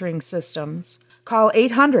filtering systems. Call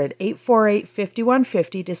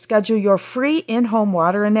 800-848-5150 to schedule your free in-home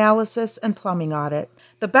water analysis and plumbing audit.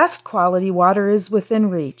 The best quality water is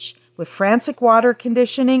within reach with Frantic Water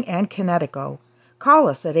Conditioning and Connecticut. Call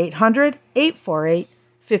us at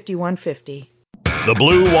 800-848-5150. The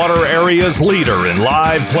Blue Water Area's leader in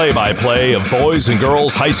live play-by-play of boys and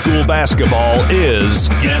girls high school basketball is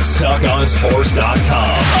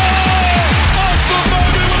GetStuckOnSports.com.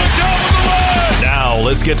 Now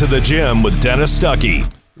let's get to the gym with Dennis Stuckey.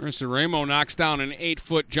 Marissa Ramo knocks down an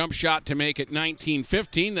 8-foot jump shot to make it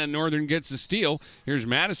 19-15. Then Northern gets a steal. Here's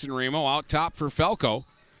Madison Ramo out top for Falco.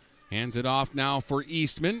 Hands it off now for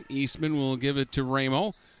Eastman. Eastman will give it to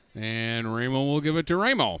Ramo, and Ramo will give it to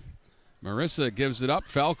Ramo. Marissa gives it up.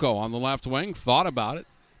 Falco on the left wing. Thought about it.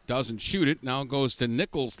 Doesn't shoot it. Now goes to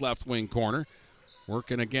Nichols' left wing corner.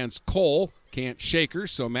 Working against Cole. Can't shake her,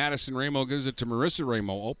 so Madison Ramo gives it to Marissa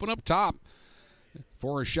Ramo. Open up top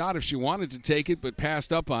for a shot if she wanted to take it, but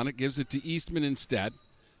passed up on it. Gives it to Eastman instead.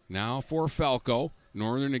 Now for Falco.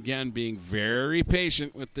 Northern again being very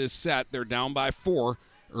patient with this set. They're down by 4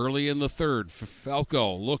 early in the third.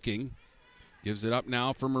 Falco looking. Gives it up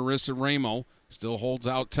now for Marissa Ramo. Still holds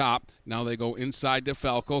out top. Now they go inside to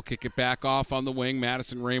Falco. Kick it back off on the wing.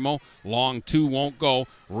 Madison Ramo. Long 2 won't go.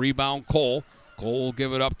 Rebound Cole. Cole will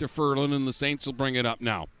give it up to Ferlin, and the Saints will bring it up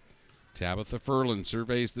now. Tabitha Ferlin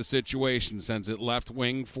surveys the situation. Sends it left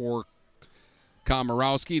wing for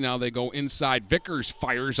Komorowski. Now they go inside. Vickers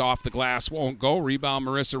fires off the glass. Won't go. Rebound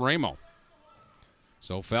Marissa Ramo.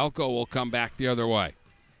 So Falco will come back the other way.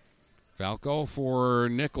 Falco for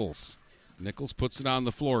Nichols. Nichols puts it on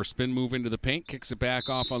the floor. Spin move into the paint. Kicks it back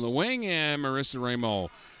off on the wing. And Marissa Ramo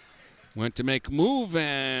went to make a move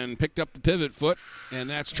and picked up the pivot foot. And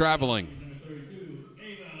that's traveling.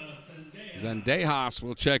 Zendejas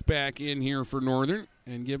will check back in here for Northern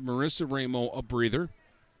and give Marissa Ramo a breather.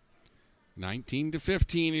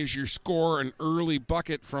 19-15 is your score. An early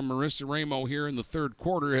bucket from Marissa Ramo here in the third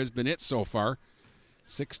quarter has been it so far.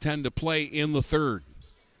 6:10 to play in the third.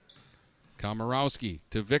 Komorowski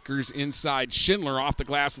to Vickers inside. Schindler off the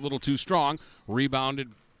glass a little too strong.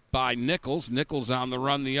 Rebounded by Nichols. Nichols on the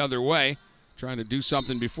run the other way. Trying to do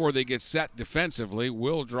something before they get set defensively.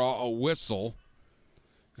 Will draw a whistle.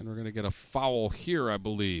 And we're going to get a foul here, I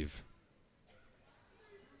believe.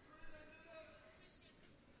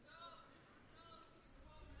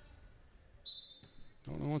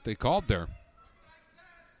 Don't know what they called there.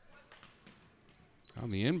 On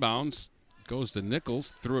the inbounds, goes to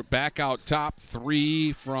Nichols. Threw it back out top.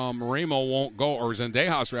 3 from Ramo won't go, or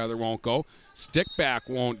Zendejas rather won't go. Stick back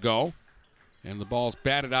won't go. And the ball's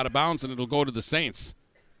batted out of bounds, and it'll go to the Saints.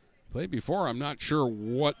 Play before, I'm not sure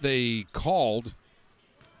what they called,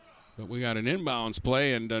 but we got an inbounds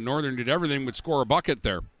play, and Northern did everything but score a bucket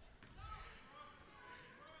there.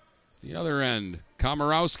 The other end,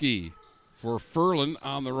 Komorowski for Furlan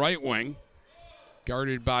on the right wing.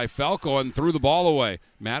 Guarded by Falco and threw the ball away.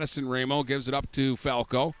 Madison Ramo gives it up to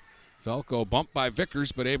Falco. Falco bumped by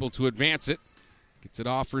Vickers, but able to advance it. Gets it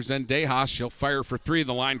off for Zendejas. She'll fire for 3.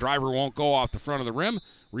 The line driver won't go off the front of the rim.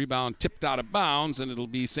 Rebound tipped out of bounds, and it'll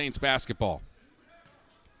be Saints basketball.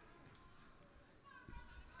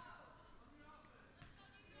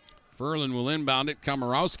 Furlan will inbound it.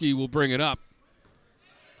 Komorowski will bring it up.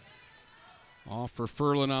 Off for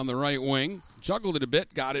Furlan on the right wing. Juggled it a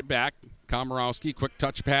bit, got it back. Komorowski, quick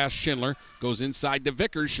touch pass. Schindler goes inside to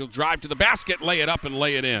Vickers. She'll drive to the basket, lay it up, and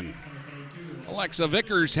lay it in. Alexa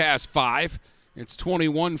Vickers has 5. It's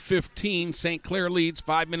 21-15. St. Clair leads.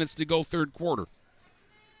 5 minutes to go, third quarter.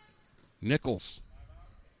 Nichols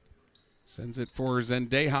sends it for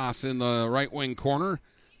Zendejas in the right wing corner.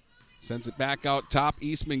 Sends it back out top.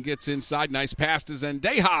 Eastman gets inside. Nice pass to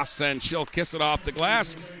Zendejas, and she'll kiss it off the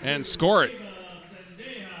glass and score it.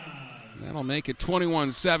 That'll make it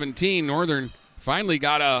 21-17. Northern finally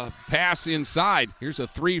got a pass inside. Here's a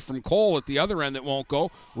 3 from Cole at the other end that won't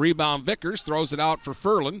go. Rebound Vickers, throws it out for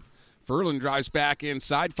Furlan. Furlan drives back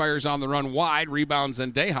inside, fires on the run wide. Rebounds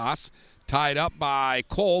Zendejas. Tied up by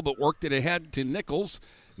Cole, but worked it ahead to Nichols.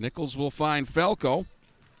 Nichols will find Falco.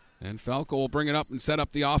 And Falco will bring it up and set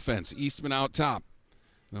up the offense. Eastman out top.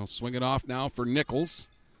 They'll swing it off now for Nichols.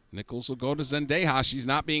 Nichols will go to Zendejas. She's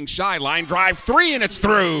not being shy. Line drive 3, and it's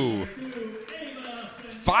through.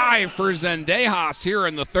 5 for Zendejas here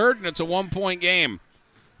in the third, and it's a 1-point game.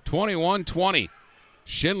 21-20.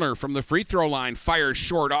 Schindler from the free throw line fires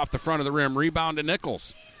short off the front of the rim. Rebound to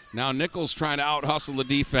Nichols. Now Nichols trying to out-hustle the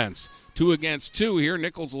defense. 2 against 2 here.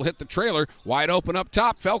 Nichols will hit the trailer. Wide open up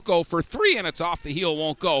top. Falco for 3, and it's off the heel.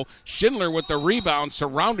 Won't go. Schindler with the rebound,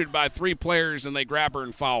 surrounded by 3 players, and they grab her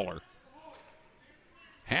and foul her.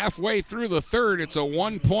 Halfway through the third, it's a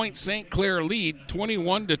 1-point St. Clair lead,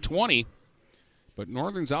 21-20. But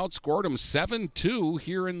Northern's outscored them 7-2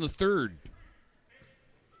 here in the third.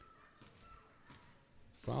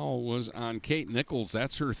 Foul was on Kate Nichols.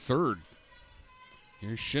 That's her third.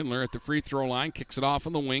 Here's Schindler at the free throw line. Kicks it off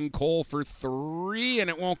on the wing. Cole for 3, and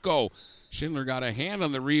it won't go. Schindler got a hand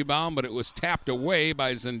on the rebound, but it was tapped away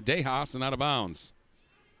by Zendejas and out of bounds.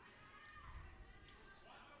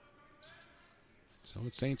 So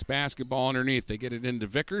it's Saints basketball underneath. They get it into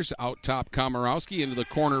Vickers. Out top Komorowski. Into the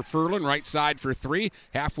corner Furlan. Right side for 3.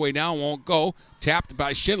 Halfway down, won't go. Tapped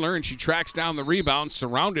by Schindler, and she tracks down the rebound.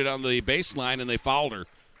 Surrounded on the baseline, and they fouled her.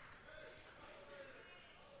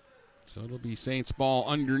 So it'll be Saints ball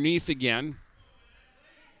underneath again.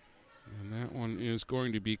 And that one is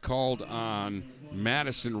going to be called on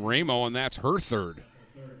Madison Ramo, and that's her third.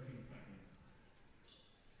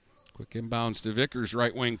 Quick inbounds to Vickers,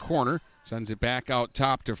 right wing corner. Sends it back out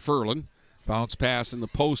top to Furlan. Bounce pass in the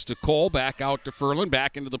post to Cole. Back out to Furlan.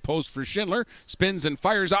 Back into the post for Schindler. Spins and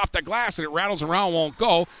fires off the glass, and it rattles around, won't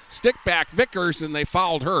go. Stick back Vickers, and they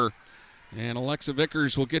fouled her. And Alexa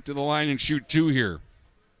Vickers will get to the line and shoot 2 here.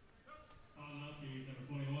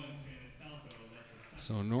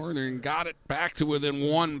 So Northern got it back to within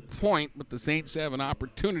 1 point, but the Saints have an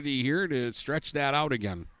opportunity here to stretch that out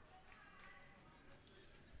again.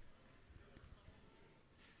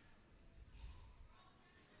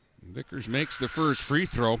 Vickers makes the first free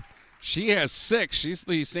throw. She has 6. She's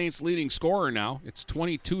the Saints' leading scorer now. It's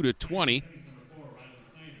 22-20.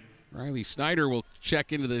 Riley Snyder will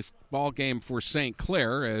check into this ball game for St.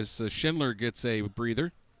 Clair as Schindler gets a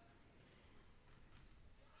breather.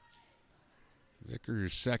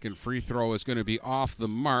 Vickers' second free throw is going to be off the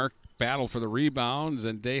mark. Battle for the rebounds,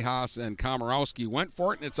 and Zendejas and Komorowski went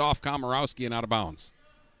for it, and it's off Komorowski and out of bounds.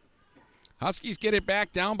 Huskies get it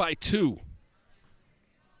back down by 2.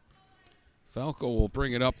 Falco will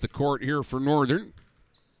bring it up the court here for Northern.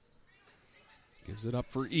 Gives it up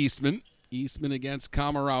for Eastman. Eastman against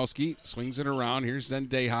Komorowski. Swings it around. Here's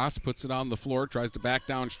Zendejas. Puts it on the floor. Tries to back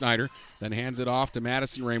down Schneider. Then hands it off to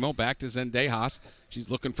Madison Ramo. Back to Zendejas. She's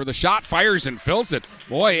looking for the shot. Fires and fills it.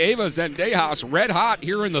 Boy, Ava Zendejas, red hot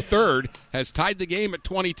here in the third, has tied the game at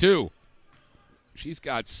 22. She's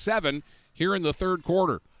got 7 here in the third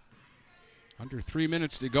quarter. Under 3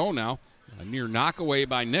 minutes to go now. A near knockaway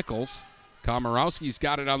by Nichols. Komorowski's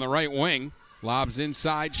got it on the right wing. Lobs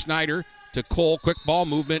inside. Schneider to Cole. Quick ball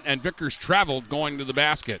movement, and Vickers traveled going to the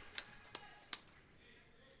basket.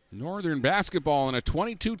 Northern basketball in a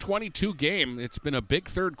 22-22 game. It's been a big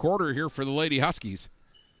third quarter here for the Lady Huskies.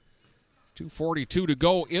 2:42 to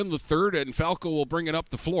go in the third, and Falco will bring it up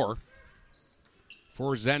the floor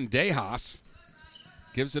for Zendejas.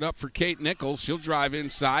 Gives it up for Kate Nichols. She'll drive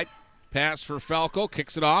inside. Pass for Falco.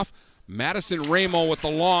 Kicks it off. Madison Ramo with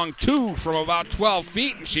the long two from about 12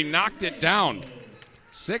 feet, and she knocked it down.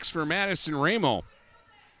 6 for Madison Ramo.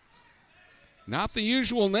 Not the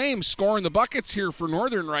usual name scoring the buckets here for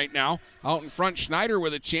Northern right now. Out in front, Schneider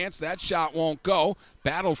with a chance. That shot won't go.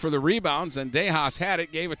 Battle for the rebounds, and Dejas had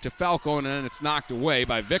it, gave it to Falco, and then it's knocked away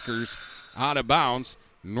by Vickers out of bounds.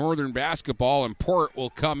 Northern basketball, and Port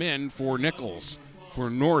will come in for Nichols for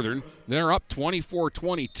Northern. They're up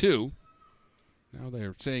 24-22. Now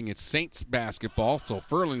they're saying it's Saints basketball, so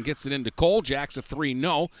Furlan gets it into Cole. Jacks a three,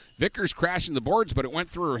 no. Vickers crashing the boards, but it went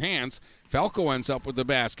through her hands. Falco ends up with the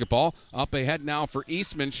basketball. Up ahead now for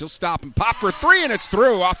Eastman. She'll stop and pop for three, and it's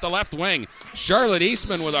through off the left wing. Charlotte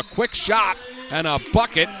Eastman with a quick shot and a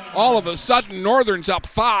bucket. All of a sudden, Northern's up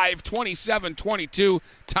 5, 27-22.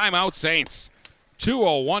 Timeout Saints.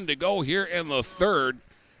 2:01 to go here in the third.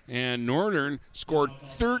 And Northern scored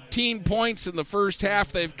 13 points in the first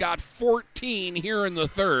half. They've got 14 here in the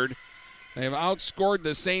third. They've outscored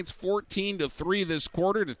the Saints 14-3 this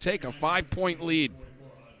quarter to take a 5-point lead.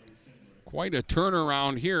 Quite a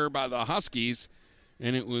turnaround here by the Huskies.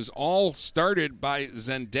 And it was all started by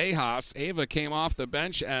Zendejas. Ava came off the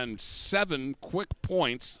bench and 7 quick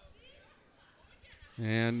points.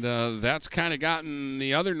 And that's kind of gotten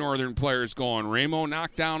the other Northern players going. Ramo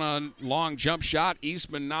knocked down a long jump shot.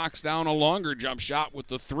 Eastman knocks down a longer jump shot with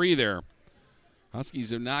the three there. Huskies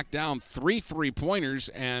have knocked down 3 3-pointers,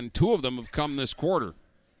 and 2 of them have come this quarter.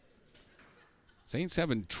 Saints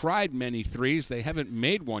haven't tried many threes. They haven't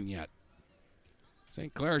made one yet.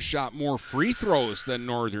 St. Clair shot more free throws than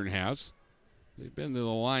Northern has. They've been to the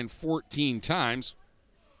line 14 times,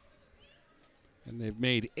 and they've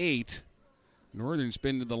made 8. Northern's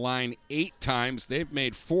been to the line 8 times. They've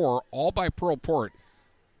made 4, all by Pearl Port.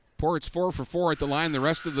 Port's 4 for 4 at the line. The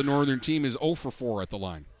rest of the Northern team is 0 for 4 at the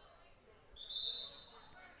line.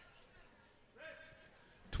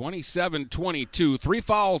 27-22. 3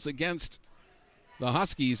 fouls against the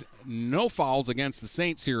Huskies. No fouls against the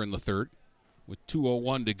Saints here in the third with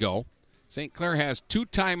 2:01 to go. St. Clair has 2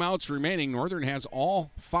 timeouts remaining. Northern has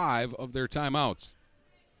all 5 of their timeouts.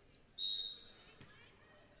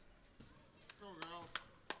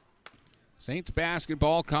 Saints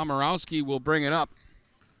basketball. Komorowski will bring it up.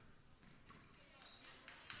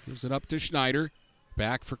 Gives it up to Schneider.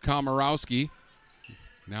 Back for Komorowski.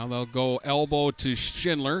 Now they'll go elbow to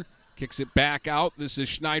Schindler. Kicks it back out. This is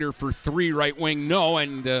Schneider for 3, right wing, no.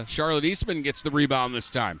 And Charlotte Eastman gets the rebound this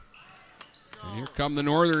time. And here come the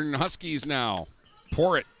Northern Huskies now.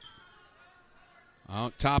 Pour it.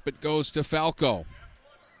 Out top it goes to Falco.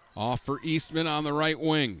 Off for Eastman on the right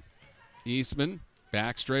wing. Eastman.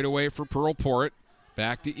 Back straight away for Pearl Port.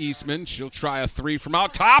 Back to Eastman. She'll try a 3 from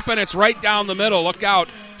out top, and it's right down the middle. Look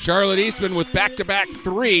out. Charlotte Eastman with back-to-back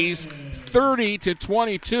threes.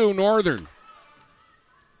 30-22 Northern.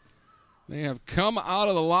 They have come out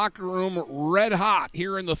of the locker room red hot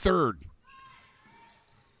here in the third.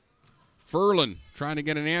 Furlan trying to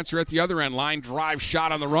get an answer at the other end. Line drive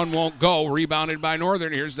shot on the run won't go. Rebounded by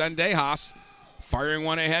Northern. Here's Zendejas. Firing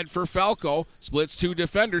one ahead for Falco. Splits 2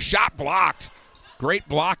 defenders. Shot blocked. Great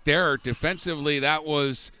block there. Defensively, that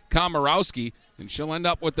was Komorowski, and she'll end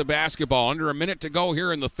up with the basketball. Under a minute to go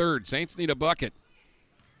here in the third. Saints need a bucket.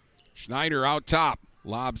 Schneider out top.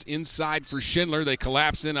 Lobs inside for Schindler. They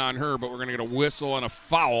collapse in on her, but we're going to get a whistle and a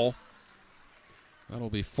foul.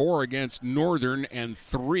 That'll be 4 against Northern and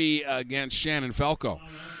 3 against Shannon Falco.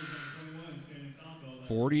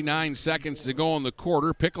 49 seconds to go in the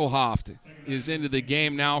quarter. Pickelhoff is into the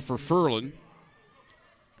game now for Furlan.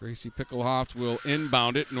 Gracie Pickelhoff will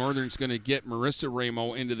inbound it. Northern's going to get Marissa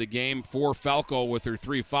Ramo into the game for Falco with her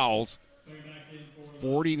 3 fouls.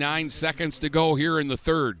 49 seconds to go here in the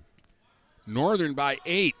third. Northern by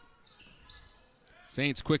 8.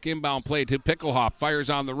 Saints quick inbound play to Pickelhoff. Fires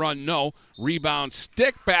on the run, no. Rebound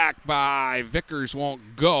stick back by Vickers,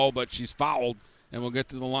 won't go, but she's fouled. And we'll get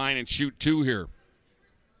to the line and shoot 2 here.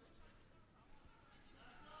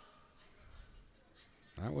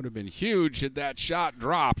 That would have been huge had that shot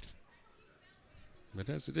dropped. But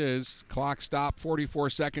as it is, clock stop,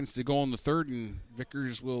 44 seconds to go in the third, and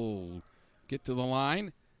Vickers will get to the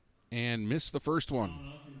line and miss the first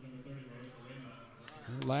one.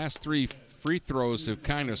 Her last 3 free throws have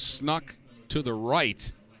kind of snuck to the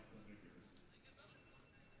right.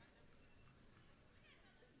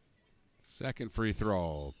 Second free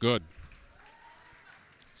throw, good.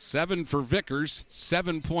 7 for Vickers.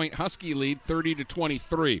 7-point Husky lead,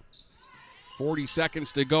 30-23. 40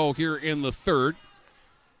 seconds to go here in the third.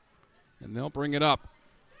 And they'll bring it up.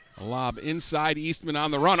 A lob inside, Eastman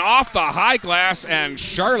on the run. Off the high glass, and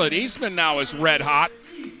Charlotte Eastman now is red hot.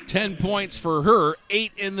 10 points for her,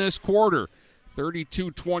 8 in this quarter.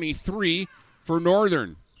 32-23 for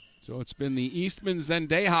Northern. So it's been the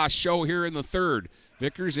Eastman-Zendejas show here in the third.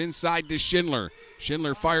 Vickers inside to Schindler.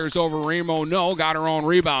 Schindler fires over Ramo. No. Got her own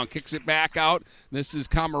rebound. Kicks it back out. This is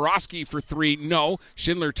Komorowski for 3. No.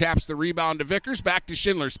 Schindler taps the rebound to Vickers. Back to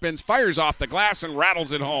Schindler. Spins, fires off the glass, and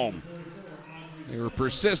rattles it home. They were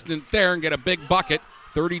persistent there and get a big bucket.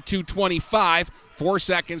 32-25. 4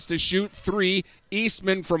 seconds to shoot. 3.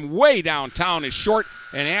 Eastman from way downtown is short.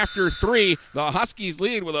 And after 3, the Huskies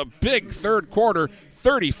lead with a big third quarter.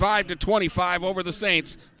 35-25 over the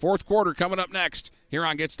Saints. Fourth quarter coming up next here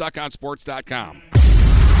on GetStuckOnSports.com.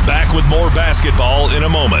 Back with more basketball in a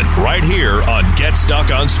moment, right here on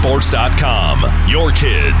GetStuckOnSports.com. Your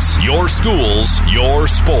kids, your schools, your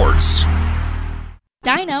sports.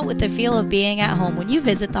 Dine out with the feel of being at home when you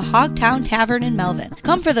visit the Hogtown Tavern in Melvin.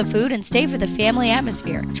 Come for the food and stay for the family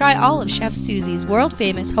atmosphere. Try all of Chef Susie's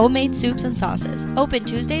world-famous homemade soups and sauces. Open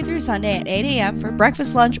Tuesday through Sunday at 8 a.m. for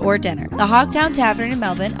breakfast, lunch, or dinner. The Hogtown Tavern in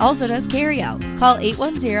Melvin also does carry-out. Call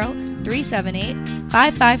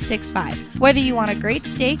 810-378-5565. Whether you want a great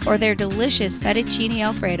steak or their delicious fettuccine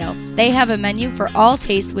Alfredo, they have a menu for all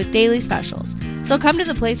tastes with daily specials. So come to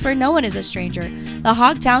the place where no one is a stranger, the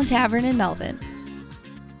Hogtown Tavern in Melvin.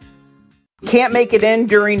 Can't make it in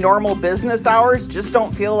during normal business hours? Just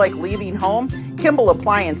don't feel like leaving home? Kimball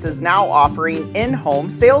Appliance is now offering in-home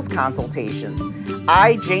sales consultations.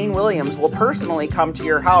 I, Jane Williams, will personally come to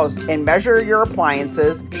your house and measure your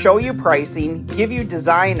appliances, show you pricing, give you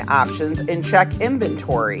design options, and check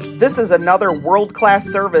inventory. This is another world-class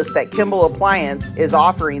service that Kimball Appliance is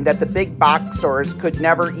offering that the big box stores could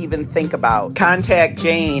never even think about. Contact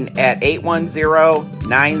Jane at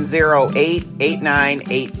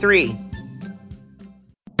 810-908-8983.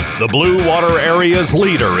 The Blue Water Area's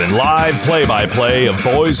leader in live play-by-play of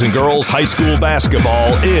boys and girls high school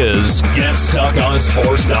basketball is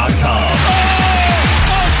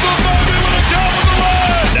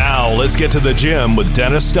GetStuckOnSports.com. Now let's get to the gym with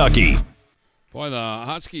Dennis Stuckey. Boy, the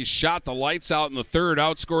Huskies shot the lights out in the third,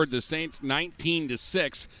 outscored the Saints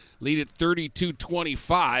 19-6, lead at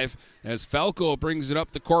 32-25 as Falco brings it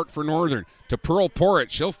up the court for Northern. To Pearl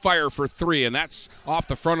Porritt, she'll fire for 3, and that's off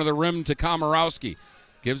the front of the rim to Komorowski.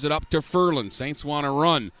 Gives it up to Furlan. Saints want to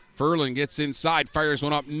run. Furlan gets inside, fires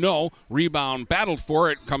one up. No. Rebound, battled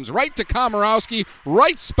for it. Comes right to Komorowski.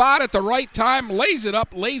 Right spot at the right time. Lays it up,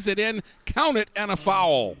 lays it in. Count it, and a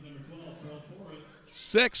foul.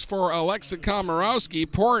 6 for Alexa Komorowski.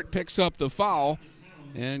 Porritt picks up the foul.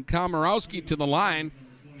 And Komorowski to the line,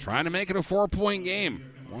 trying to make it a 4-point game.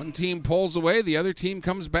 One team pulls away, the other team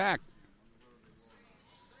comes back.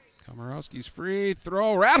 Komorowski's free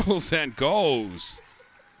throw, rattles and goes.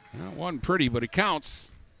 Not one pretty, but it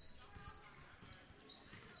counts.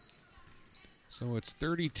 So it's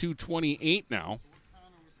 32-28 now.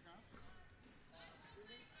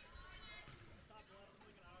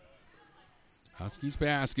 Huskies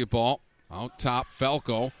basketball. Out top,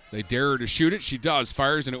 Falco. They dare her to shoot it. She does.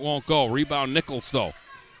 Fires, and it won't go. Rebound, Nichols, though.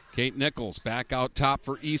 Kate Nichols back out top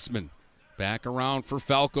for Eastman. Back around for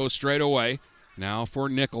Falco straight away. Now for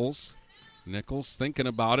Nichols. Nichols thinking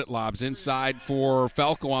about it, lobs inside for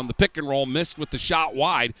Falco on the pick and roll, missed with the shot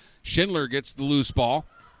wide. Schindler gets the loose ball,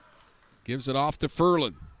 gives it off to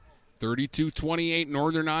Furlan. 32-28,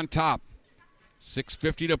 Northern on top.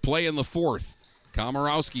 6:50 to play in the fourth.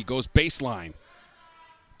 Komorowski goes baseline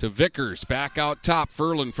to Vickers, back out top.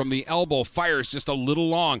 Furlan from the elbow, fires just a little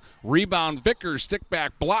long. Rebound, Vickers, stick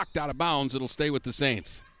back, blocked out of bounds. It'll stay with the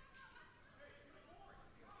Saints.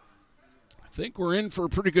 I think we're in for a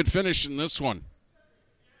pretty good finish in this one.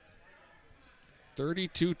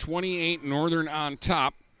 32-28, Northern on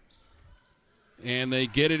top. And they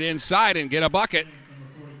get it inside and get a bucket.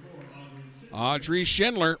 Audrey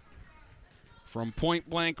Schindler from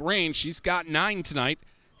point-blank range. She's got 9 tonight.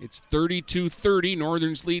 It's 32-30.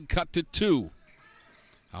 Northern's lead cut to 2.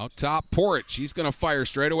 Out top, Porritt. She's going to fire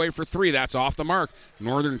straight away for 3. That's off the mark.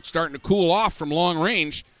 Northern starting to cool off from long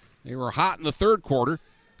range. They were hot in the third quarter.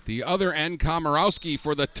 The other end, Komorowski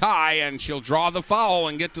for the tie, and she'll draw the foul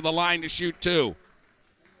and get to the line to shoot 2.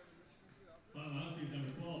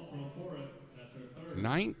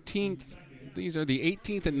 19th. These are the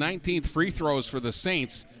 18th and 19th free throws for the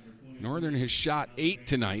Saints. Northern has shot 8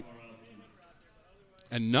 tonight,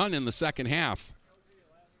 and none in the second half.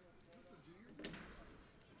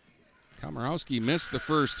 Komorowski missed the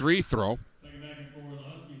first free throw.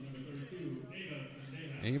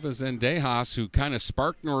 Ava Zendejas, who kind of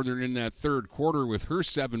sparked Northern in that third quarter with her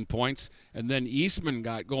 7 points, and then Eastman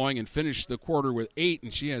got going and finished the quarter with 8,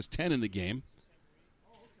 and she has 10 in the game.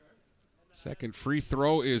 Second free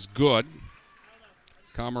throw is good.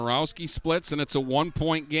 Komorowski splits, and it's a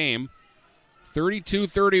 1-point game.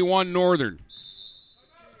 32-31 Northern.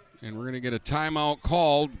 And we're going to get a timeout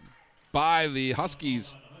called by the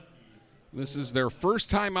Huskies. This is their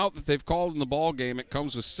first timeout that they've called in the ball game. It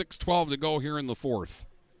comes with 6:12 to go here in the fourth.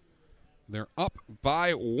 They're up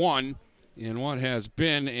by 1 in what has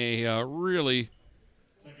been a really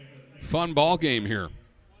fun ball game here.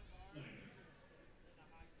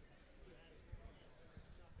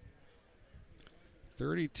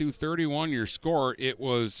 (32-31) your score. It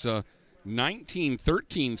was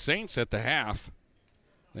 19-13 Saints at the half.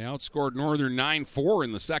 They outscored Northern 9-4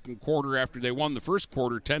 in the second quarter after they won the first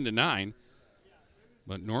quarter 10-9.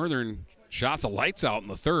 But Northern shot the lights out in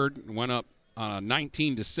the third and went up on a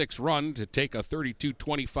 19-6 run to take a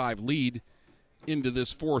 32-25 lead into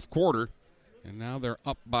this fourth quarter. And now they're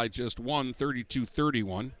up by just 1,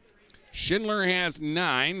 32-31. Schindler has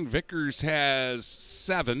 9. Vickers has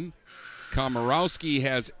 7. Komorowski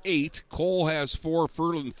has 8. Cole has 4.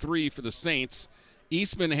 Furlan 3 for the Saints.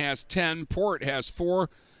 Eastman has 10. Port has 4.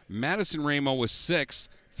 Madison Ramo with 6.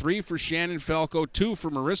 3 for Shannon Falco, 2 for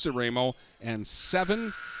Marissa Ramo, and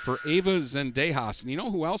 7 for Ava Zendejas. And you know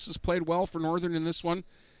who else has played well for Northern in this one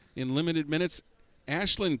in limited minutes?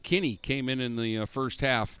 Ashlyn Kinney came in the first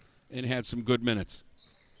half and had some good minutes.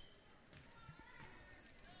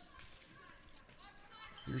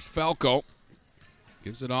 Here's Falco.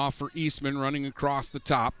 Gives it off for Eastman running across the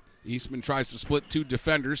top. Eastman tries to split 2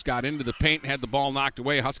 defenders, got into the paint, had the ball knocked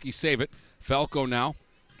away. Huskies save it. Falco now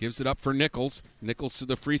gives it up for Nichols. Nichols to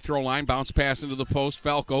the free throw line. Bounce pass into the post.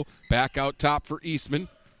 Falco back out top for Eastman.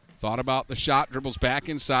 Thought about the shot. Dribbles back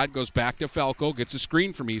inside. Goes back to Falco. Gets a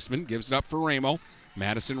screen from Eastman. Gives it up for Ramo.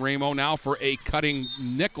 Madison Ramo now for a cutting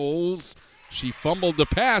Nichols. She fumbled the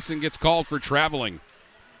pass and gets called for traveling.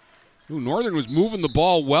 Northern was moving the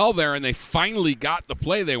ball well there, and they finally got the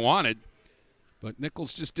play they wanted. But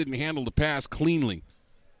Nichols just didn't handle the pass cleanly.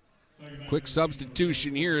 Quick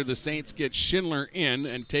substitution here. The Saints get Schindler in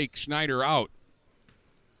and take Schneider out.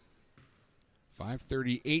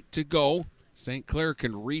 5:38 to go. St. Clair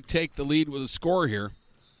can retake the lead with a score here.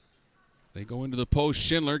 They go into the post.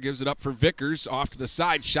 Schindler gives it up for Vickers. Off to the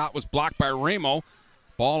side. Shot was blocked by Ramo.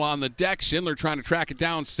 Ball on the deck. Schindler trying to track it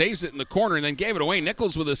down. Saves it in the corner and then gave it away.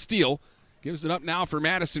 Nichols with a steal. Gives it up now for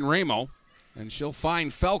Madison Ramo. And she'll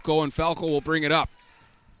find Falco, and Falco will bring it up.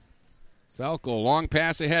 Falco, long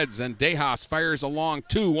pass ahead. Zendejas fires a long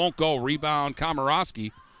 2. Won't go. Rebound,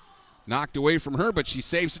 Komorowski. Knocked away from her, but she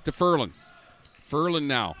saves it to Furlan. Furlan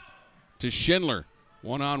now to Schindler.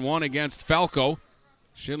 One-on-one against Falco.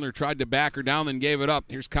 Schindler tried to back her down, then gave it up.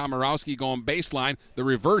 Here's Komorowski going baseline. The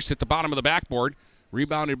reverse at the bottom of the backboard.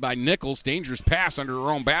 Rebounded by Nichols. Dangerous pass under her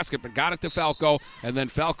own basket, but got it to Falco, and then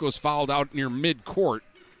Falco's fouled out near midcourt.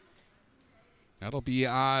 That'll be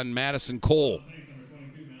on Madison Cole.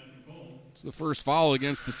 It's the first foul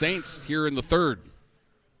against the Saints here in the third.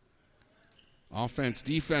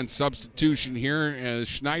 Offense-defense substitution here as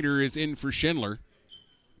Schneider is in for Schindler.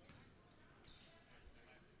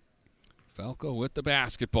 Falco with the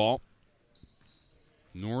basketball.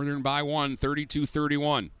 Northern by 1,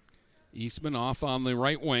 32-31. Eastman off on the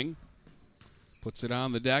right wing. Puts it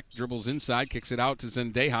on the deck, dribbles inside, kicks it out to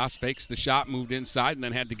Zendejas, fakes the shot, moved inside, and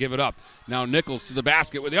then had to give it up. Now Nichols to the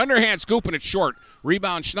basket with the underhand scoop, and it's short.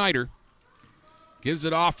 Rebound Schneider. Gives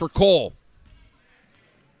it off for Cole.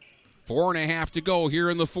 4.5 to go here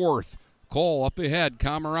in the fourth. Cole up ahead,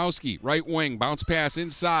 Komorowski, right wing, bounce pass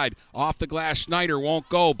inside, off the glass, Schneider won't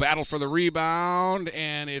go. Battle for the rebound,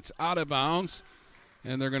 and it's out of bounds.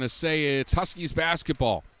 And they're going to say it's Huskies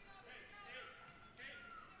basketball.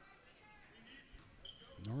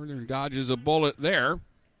 Northern dodges a bullet there.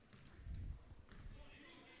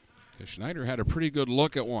 Schneider had a pretty good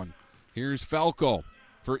look at one. Here's Falco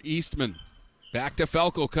for Eastman. Back to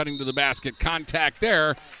Falco cutting to the basket. Contact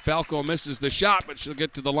there. Falco misses the shot, but she'll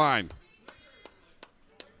get to the line.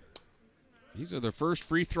 These are the first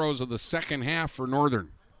free throws of the second half for Northern.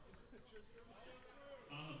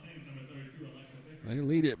 They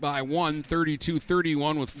lead it by 1,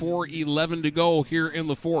 32-31 with 4:11 to go here in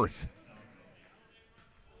the fourth.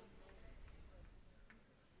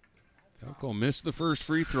 Falco missed the first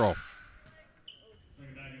free throw.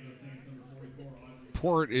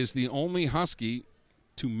 Port is the only Husky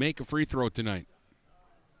to make a free throw tonight.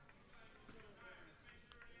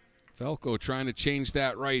 Falco trying to change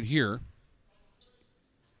that right here.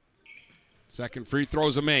 Second free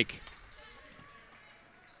throw's a make.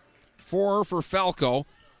 4 for Falco.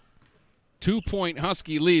 2-point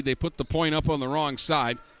Husky lead. They put the point up on the wrong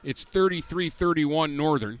side. It's 33-31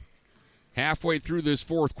 Northern. Halfway through this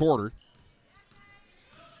fourth quarter.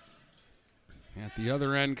 At the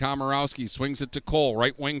other end, Komorowski swings it to Cole.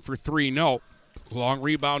 Right wing for 3. No. Long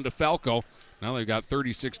rebound to Falco. Now they've got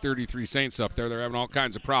 36-33 Saints up there. They're having all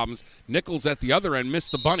kinds of problems. Nichols at the other end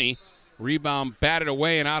missed the bunny. Rebound batted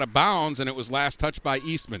away and out of bounds, and it was last touched by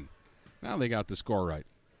Eastman. Now they got the score right.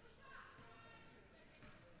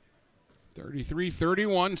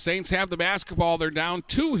 33-31. Saints have the basketball. They're down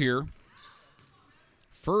 2 here.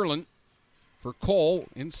 Furlan for Cole.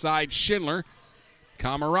 Inside Schindler.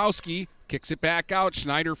 Komorowski kicks it back out.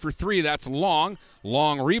 Schneider for 3. That's long.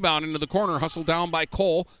 Long rebound into the corner. Hustled down by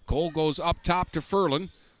Cole. Cole goes up top to Furlan.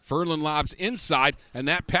 Furlan lobs inside, and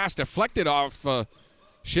that pass deflected off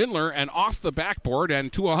Schindler and off the backboard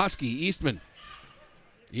and to a Husky. Eastman.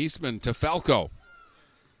 Eastman to Falco.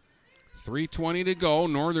 3:20 to go.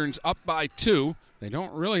 Northern's up by 2. They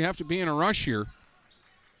don't really have to be in a rush here.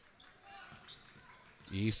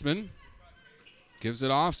 Eastman gives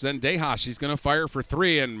it off. Zendejas, she's going to fire for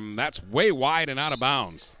 3, and that's way wide and out of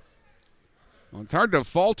bounds. Well, it's hard to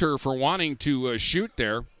fault her for wanting to shoot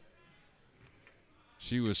there.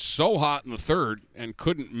 She was so hot in the third and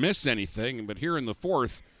couldn't miss anything, but here in the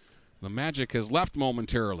fourth, the magic has left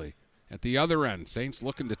momentarily. At the other end, Saints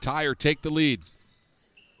looking to tie or take the lead.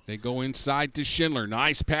 They go inside to Schindler.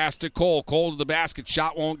 Nice pass to Cole. Cole to the basket.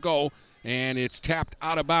 Shot won't go, and it's tapped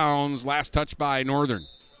out of bounds. Last touch by Northern.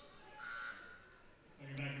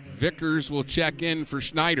 Vickers will check in for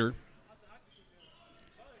Schneider.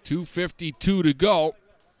 2:52 to go.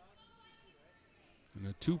 And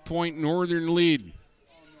a 2-point Northern lead.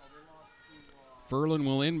 Furlan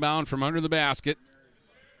will inbound from under the basket.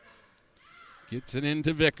 Gets it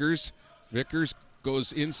into Vickers. Vickers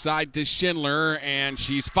goes inside to Schindler, and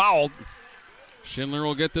she's fouled. Schindler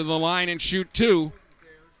will get to the line and shoot 2.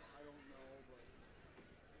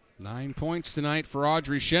 9 points tonight for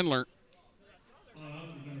Audrey Schindler.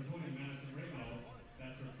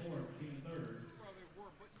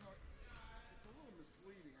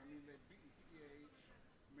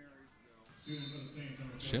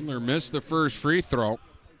 Schindler missed the first free throw.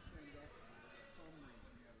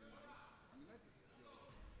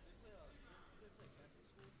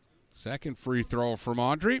 Second free throw from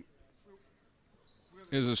Audrey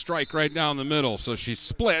is a strike right down the middle, so she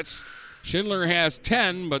splits. Schindler has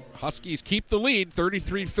 10, but Huskies keep the lead.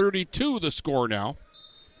 33-32 the score now.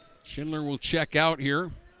 Schindler will check out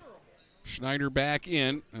here. Schneider back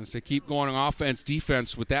in as they keep going offense,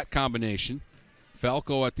 defense with that combination.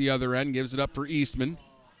 Falco at the other end gives it up for Eastman.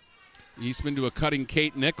 Eastman to a cutting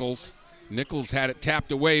Kate Nichols. Nichols had it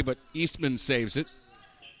tapped away, but Eastman saves it.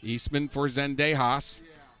 Eastman for Zendejas.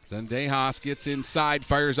 Zendejas gets inside,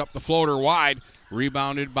 fires up the floater wide.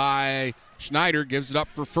 Rebounded by Schneider, gives it up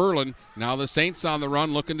for Furlan. Now the Saints on the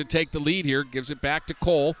run, looking to take the lead here. Gives it back to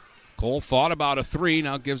Cole. Cole thought about a 3,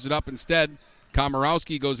 now gives it up instead.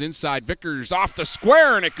 Komorowski goes inside. Vickers off the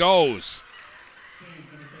square, and it goes.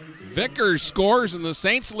 Vickers scores, and the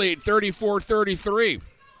Saints lead 34-33.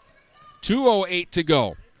 2:08 to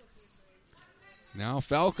go. Now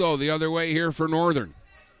Falco the other way here for Northern.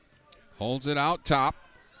 Holds it out top.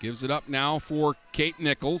 Gives it up now for Kate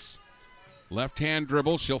Nichols. Left-hand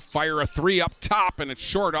dribble. She'll fire a 3 up top, and it's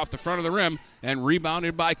short off the front of the rim and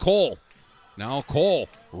rebounded by Cole. Now Cole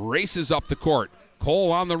races up the court.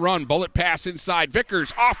 Cole on the run. Bullet pass inside.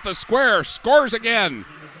 Vickers off the square. Scores again.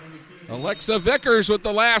 Alexa Vickers with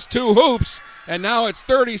the last 2 hoops. And now it's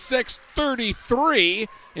 36-33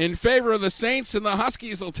 in favor of the Saints, and the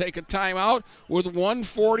Huskies will take a timeout with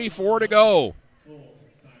 1:44 to go.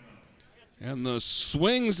 And the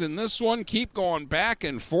swings in this one keep going back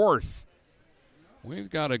and forth. We've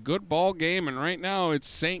got a good ball game, and right now it's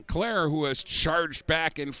St. Clair who has charged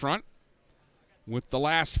back in front with the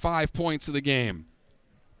last 5 points of the game.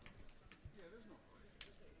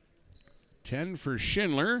 10 for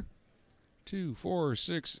Schindler. 2, 4,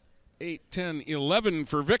 6, 8, 10, 11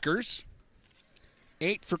 for Vickers.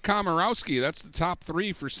 8 for Komorowski. That's the top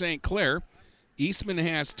 3 for St. Clair. Eastman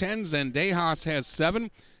has 10. Zendejas has 7.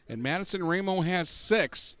 And Madison Ramo has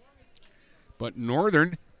 6. But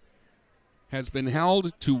Northern has been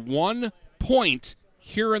held to 1 point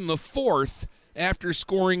here in the fourth after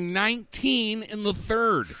scoring 19 in the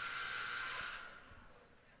third.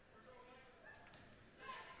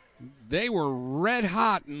 They were red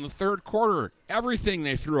hot in the third quarter. Everything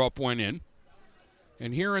they threw up went in.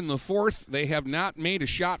 And here in the fourth, they have not made a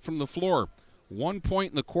shot from the floor. 1 point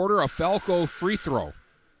in the quarter, a Falco free throw.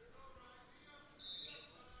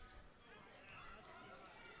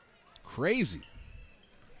 Crazy.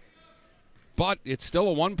 but it's still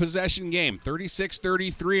a one-possession game.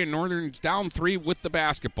 36-33, and Northern's down 3 with the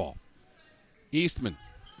basketball. Eastman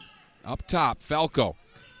up top. Falco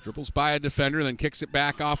dribbles by a defender, then kicks it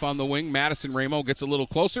back off on the wing. Madison Ramo gets a little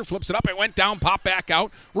closer, flips it up, it went down, pop back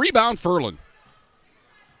out. Rebound, Furlan.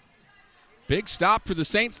 Big stop for the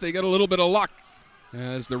Saints. They got a little bit of luck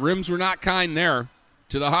as the rims were not kind there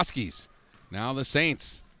to the Huskies. Now the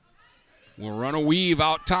Saints will run a weave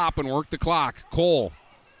out top and work the clock. Cole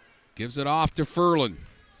gives it off to Furlan.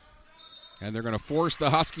 And they're going to force the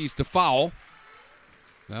Huskies to foul.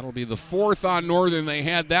 That'll be the 4th on Northern. They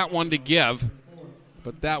had that one to give.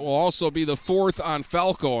 But that will also be the 4th on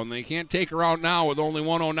Falco, and they can't take her out now with only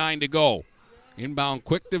 1:09 to go. Inbound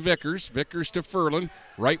quick to Vickers. Vickers to Furlan.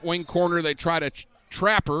 Right wing corner, they try to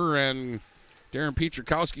trap her, and Darren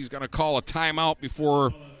Pietrzakowski's going to call a timeout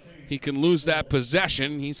before he can lose that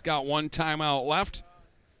possession. He's got 1 timeout left.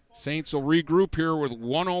 Saints will regroup here with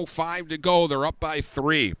 1:05 to go. They're up by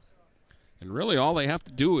 3. And really all they have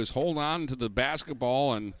to do is hold on to the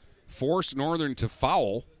basketball and force Northern to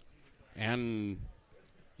foul. And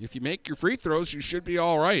if you make your free throws, you should be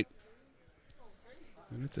all right.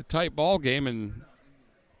 And it's a tight ball game, and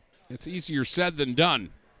it's easier said than done.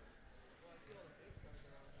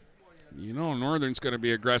 You know Northern's going to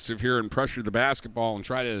be aggressive here and pressure the basketball and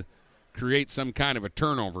try to create some kind of a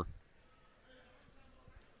turnover.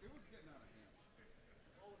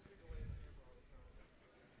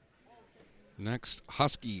 Next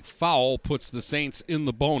Husky foul puts the Saints in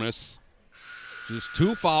the bonus. Just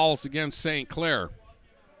 2 fouls against St. Clair.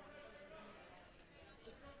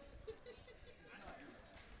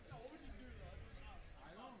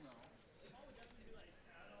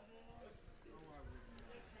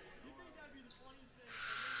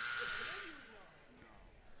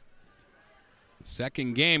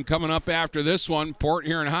 Second game coming up after this one, Port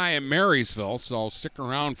Huron High and Marysville, so stick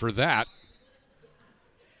around for that.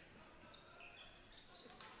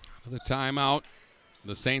 The timeout.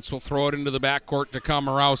 The Saints will throw it into the backcourt to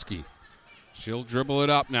Komorowski. She'll dribble it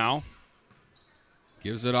up now.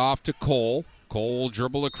 Gives it off to Cole. Cole will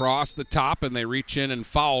dribble across the top, and they reach in and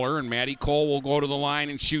foul her, and Maddie Cole will go to the line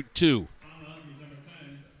and shoot 2.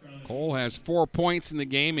 Cole has 4 points in the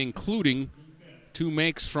game, including 2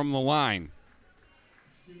 makes from the line.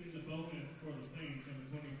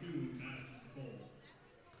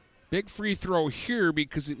 Big free throw here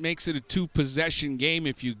because it makes it a 2-possession game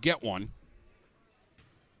if you get one.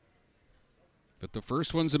 But the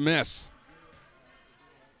first one's a miss.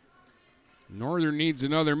 Northern needs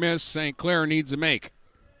another miss. St. Clair needs a make.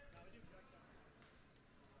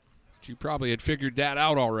 She probably had figured that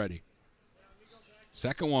out already.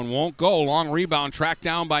 Second one won't go. Long rebound tracked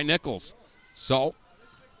down by Nichols. So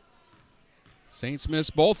Saints miss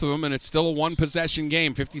both of them, and it's still a 1-possession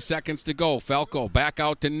game. 50 seconds to go. Falco back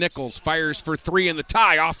out to Nichols. Fires for 3, and the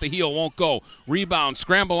tie off the heel won't go. Rebound,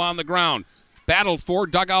 scramble on the ground. Battled for,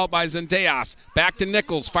 dug out by Zendejas. Back to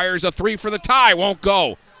Nichols. Fires a 3 for the tie. Won't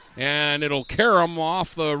go. And it'll carry him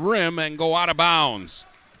off the rim and go out of bounds.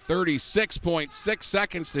 36.6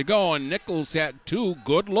 seconds to go, and Nichols had 2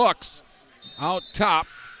 good looks out top.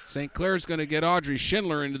 St. Clair's going to get Audrey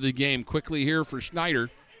Schindler into the game quickly here for Schneider.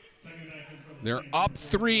 They're up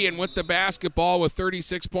 3 and with the basketball with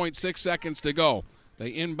 36.6 seconds to go. They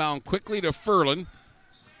inbound quickly to Furlan.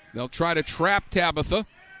 They'll try to trap Tabitha.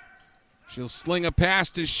 She'll sling a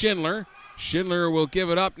pass to Schindler. Schindler will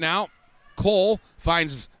give it up now. Cole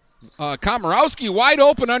finds Komorowski wide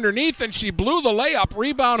open underneath, and she blew the layup.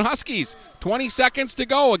 Rebound Huskies. 20 seconds to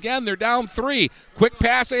go. Again, they're down 3. Quick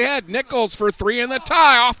pass ahead. Nichols for 3, and the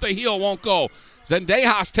tie off the heel won't go.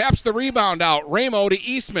 Zendejas taps the rebound out. Ramo to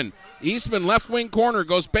Eastman. Eastman left wing corner,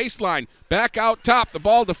 goes baseline. Back out top. The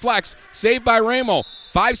ball deflects. Saved by Ramo.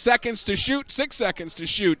 5 seconds to shoot. 6 seconds to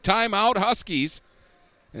shoot. Timeout Huskies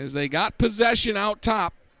as they got possession out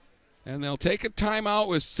top. And they'll take a timeout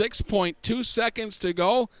with 6.2 seconds to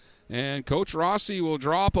go. And Coach Rossi will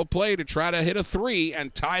draw up a play to try to hit a 3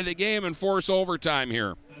 and tie the game and force overtime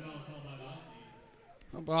here.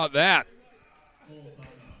 How about that?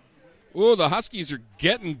 Ooh, the Huskies are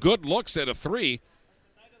getting good looks at a 3.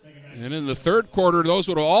 And in the third quarter, those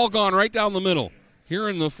would have all gone right down the middle. Here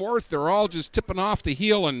in the fourth, they're all just tipping off the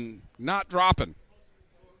heel and not dropping.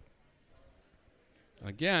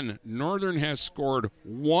 Again, Northern has scored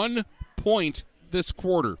 1 point this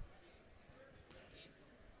quarter.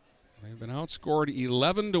 They've been outscored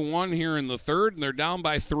 11-1 here in the third, and they're down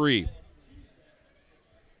by 3.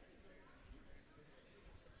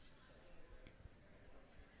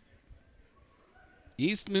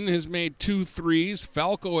 Eastman has made 2 threes.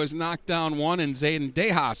 Falco has knocked down 1, and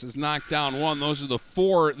Zendejas has knocked down 1. Those are the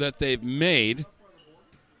 4 that they've made.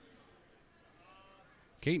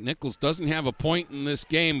 Kate Nichols doesn't have a point in this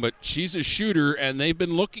game, but she's a shooter, and they've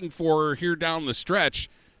been looking for her here down the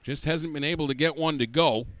stretch. Just hasn't been able to get one to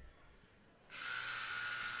go.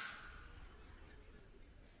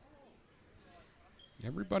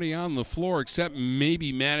 Everybody on the floor except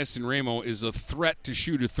maybe Madison Ramo is a threat to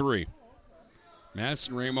shoot a three.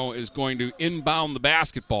 Madison Ramo is going to inbound the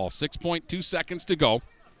basketball. 6.2 seconds to go.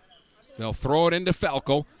 They'll throw it into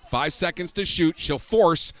Falco. 5 seconds to shoot. She'll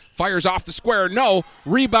force. Fires off the square. No.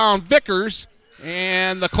 Rebound Vickers.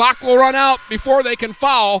 And the clock will run out before they can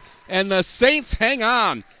foul. And the Saints hang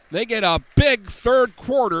on. They get a big third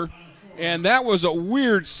quarter. And that was a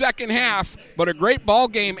weird second half. But a great ball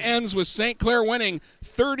game ends with St. Clair winning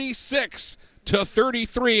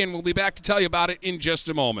 36-33. And we'll be back to tell you about it in just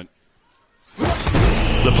a moment.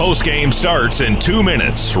 The postgame starts in 2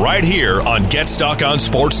 minutes right here on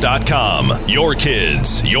GetStuckOnSports.com. Your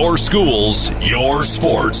kids, your schools, your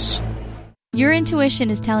sports. Your intuition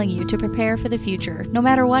is telling you to prepare for the future, no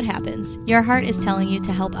matter what happens. Your heart is telling you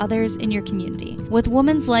to help others in your community. With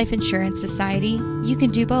Women's Life Insurance Society, you can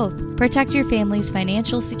do both. Protect your family's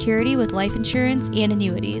financial security with life insurance and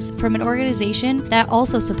annuities from an organization that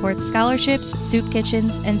also supports scholarships, soup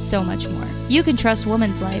kitchens, and so much more. You can trust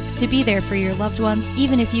Women's Life to be there for your loved ones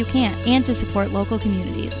even if you can't, and to support local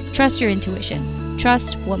communities. Trust your intuition.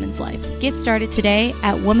 Trust Women's Life. Get started today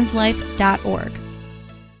at womenslife.org.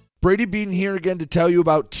 Brady Beaton here again to tell you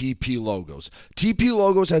about TP Logos. TP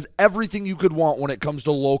Logos has everything you could want when it comes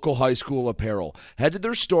to local high school apparel. Head to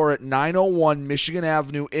their store at 901 Michigan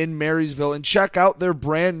Avenue in Marysville and check out their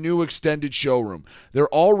brand new extended showroom. Their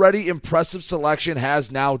already impressive selection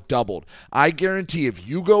has now doubled. I guarantee if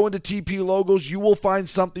you go into TP Logos, you will find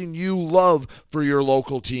something you love for your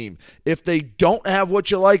local team. If they don't have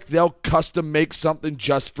what you like, they'll custom make something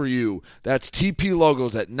just for you. That's TP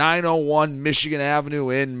Logos at 901 Michigan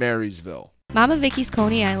Avenue in Marysville. Mama Vicky's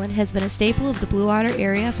Coney Island has been a staple of the Blue Water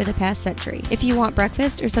area for the past century. If you want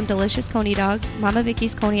breakfast or some delicious Coney dogs, Mama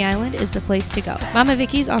Vicky's Coney Island is the place to go. Mama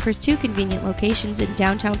Vicky's offers 2 convenient locations in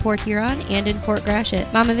downtown Port Huron and in Fort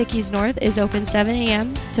Gratiot. Mama Vicky's North is open 7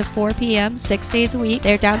 a.m. to 4 p.m. 6 days a week.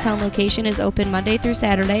 Their downtown location is open Monday through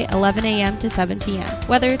Saturday, 11 a.m. to 7 p.m.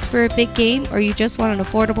 Whether it's for a big game or you just want an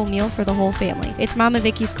affordable meal for the whole family, it's Mama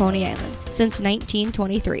Vicky's Coney Island since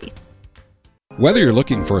 1923. Whether you're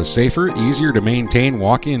looking for a safer, easier to maintain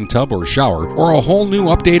walk-in tub or shower, or a whole new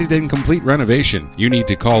updated and complete renovation, you need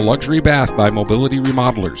to call Luxury Bath by Mobility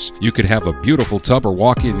Remodelers. You could have a beautiful tub or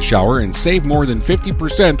walk-in shower and save more than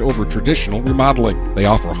 50% over traditional remodeling. They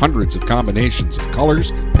offer hundreds of combinations of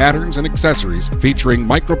colors, patterns, and accessories featuring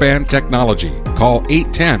microband technology. Call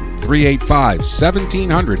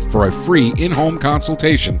 810-385-1700 for a free in-home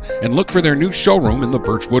consultation and look for their new showroom in the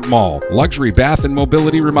Birchwood Mall. Luxury Bath and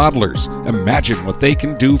Mobility Remodelers. Imagine what they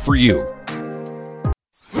can do for you.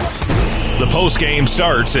 The postgame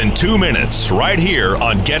starts in 2 minutes right here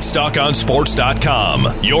on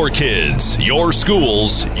GetStuckOnSports.com. Your kids, your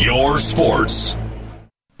schools, your sports.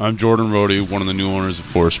 I'm Jordan Rohde, one of the new owners of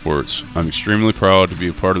Forest Sports. I'm extremely proud to be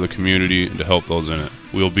a part of the community and to help those in it.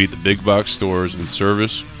 We will beat the big box stores in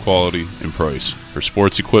service, quality, and price. For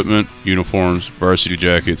sports equipment, uniforms, varsity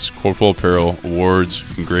jackets, corporal apparel, awards,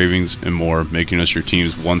 engravings, and more, making us your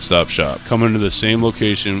team's one-stop shop. Come into the same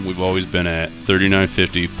location we've always been at,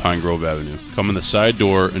 3950 Pine Grove Avenue. Come in the side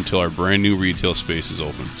door until our brand new retail space is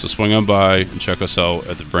open. So swing on by and check us out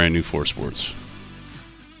at the brand new Forest Sports.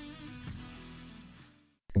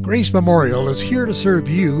 Grace Memorial is here to serve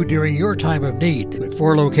you during your time of need. With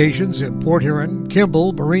 4 locations in Port Huron,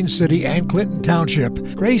 Kimball, Marine City, and Clinton Township,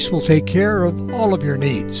 Grace will take care of all of your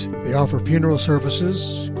needs. They offer funeral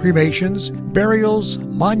services, cremations, burials,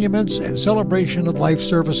 monuments, and celebration of life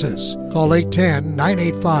services. Call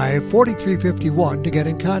 810-985-4351 to get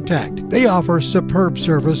in contact. They offer superb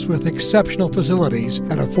service with exceptional facilities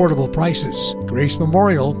and affordable prices. Grace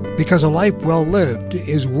Memorial, because a life well lived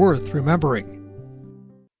is worth remembering.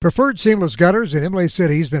 Preferred Seamless Gutters in Imlay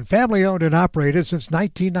City has been family-owned and operated since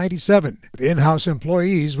 1997. With in-house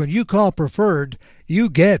employees, when you call Preferred, you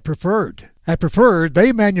get Preferred. At Preferred,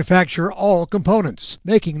 they manufacture all components,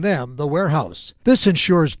 making them the warehouse. This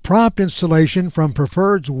ensures prompt installation from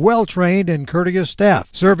Preferred's well-trained and courteous staff,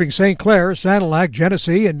 serving St. Clair, Sanilac,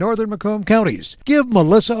 Genesee, and northern Macomb counties. Give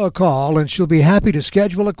Melissa a call and she'll be happy to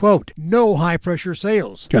schedule a quote. No high-pressure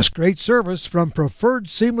sales, just great service from Preferred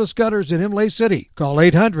Seamless Gutters in Imlay City. Call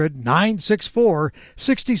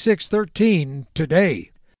 800-964-6613 today.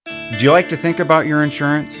 Do you like to think about your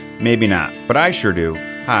insurance? Maybe not, but I sure do.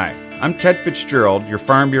 Hi. I'm Ted Fitzgerald, your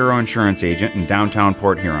Farm Bureau insurance agent in downtown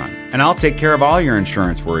Port Huron, and I'll take care of all your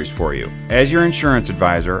insurance worries for you. As your insurance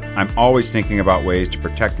advisor, I'm always thinking about ways to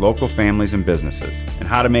protect local families and businesses, and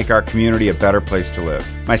how to make our community a better place to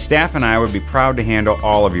live. My staff and I would be proud to handle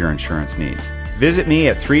all of your insurance needs. Visit me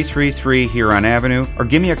at 333 Huron Avenue or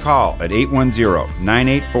give me a call at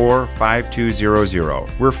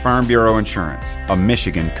 810-984-5200. We're Farm Bureau Insurance, a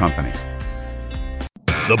Michigan company.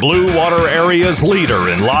 The Blue Water Area's leader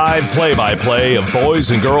in live play-by-play of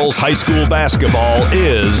boys and girls high school basketball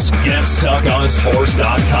is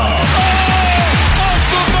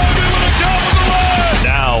GetStuckOnSports.com.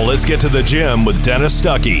 Now let's get to the gym with Dennis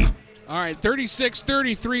Stuckey. All right,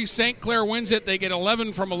 36-33, St. Clair wins it. They get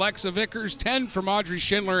 11 from Alexa Vickers, 10 from Audrey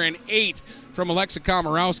Schindler, and 8 from Alexa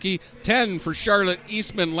Komorowski. 10 for Charlotte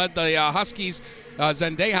Eastman led the Huskies.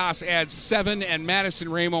 Zendejas adds 7, and Madison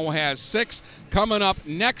Ramo has 6. Coming up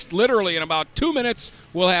next, literally in about 2 minutes,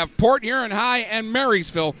 we'll have Port Huron High and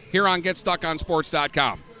Marysville here on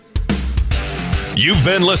GetStuckOnSports.com. You've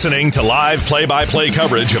been listening to live play-by-play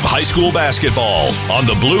coverage of high school basketball on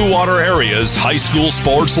the Blue Water Area's high school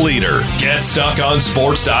sports leader.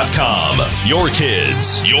 GetStuckOnSports.com. Your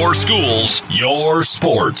kids, your schools, your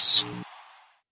sports.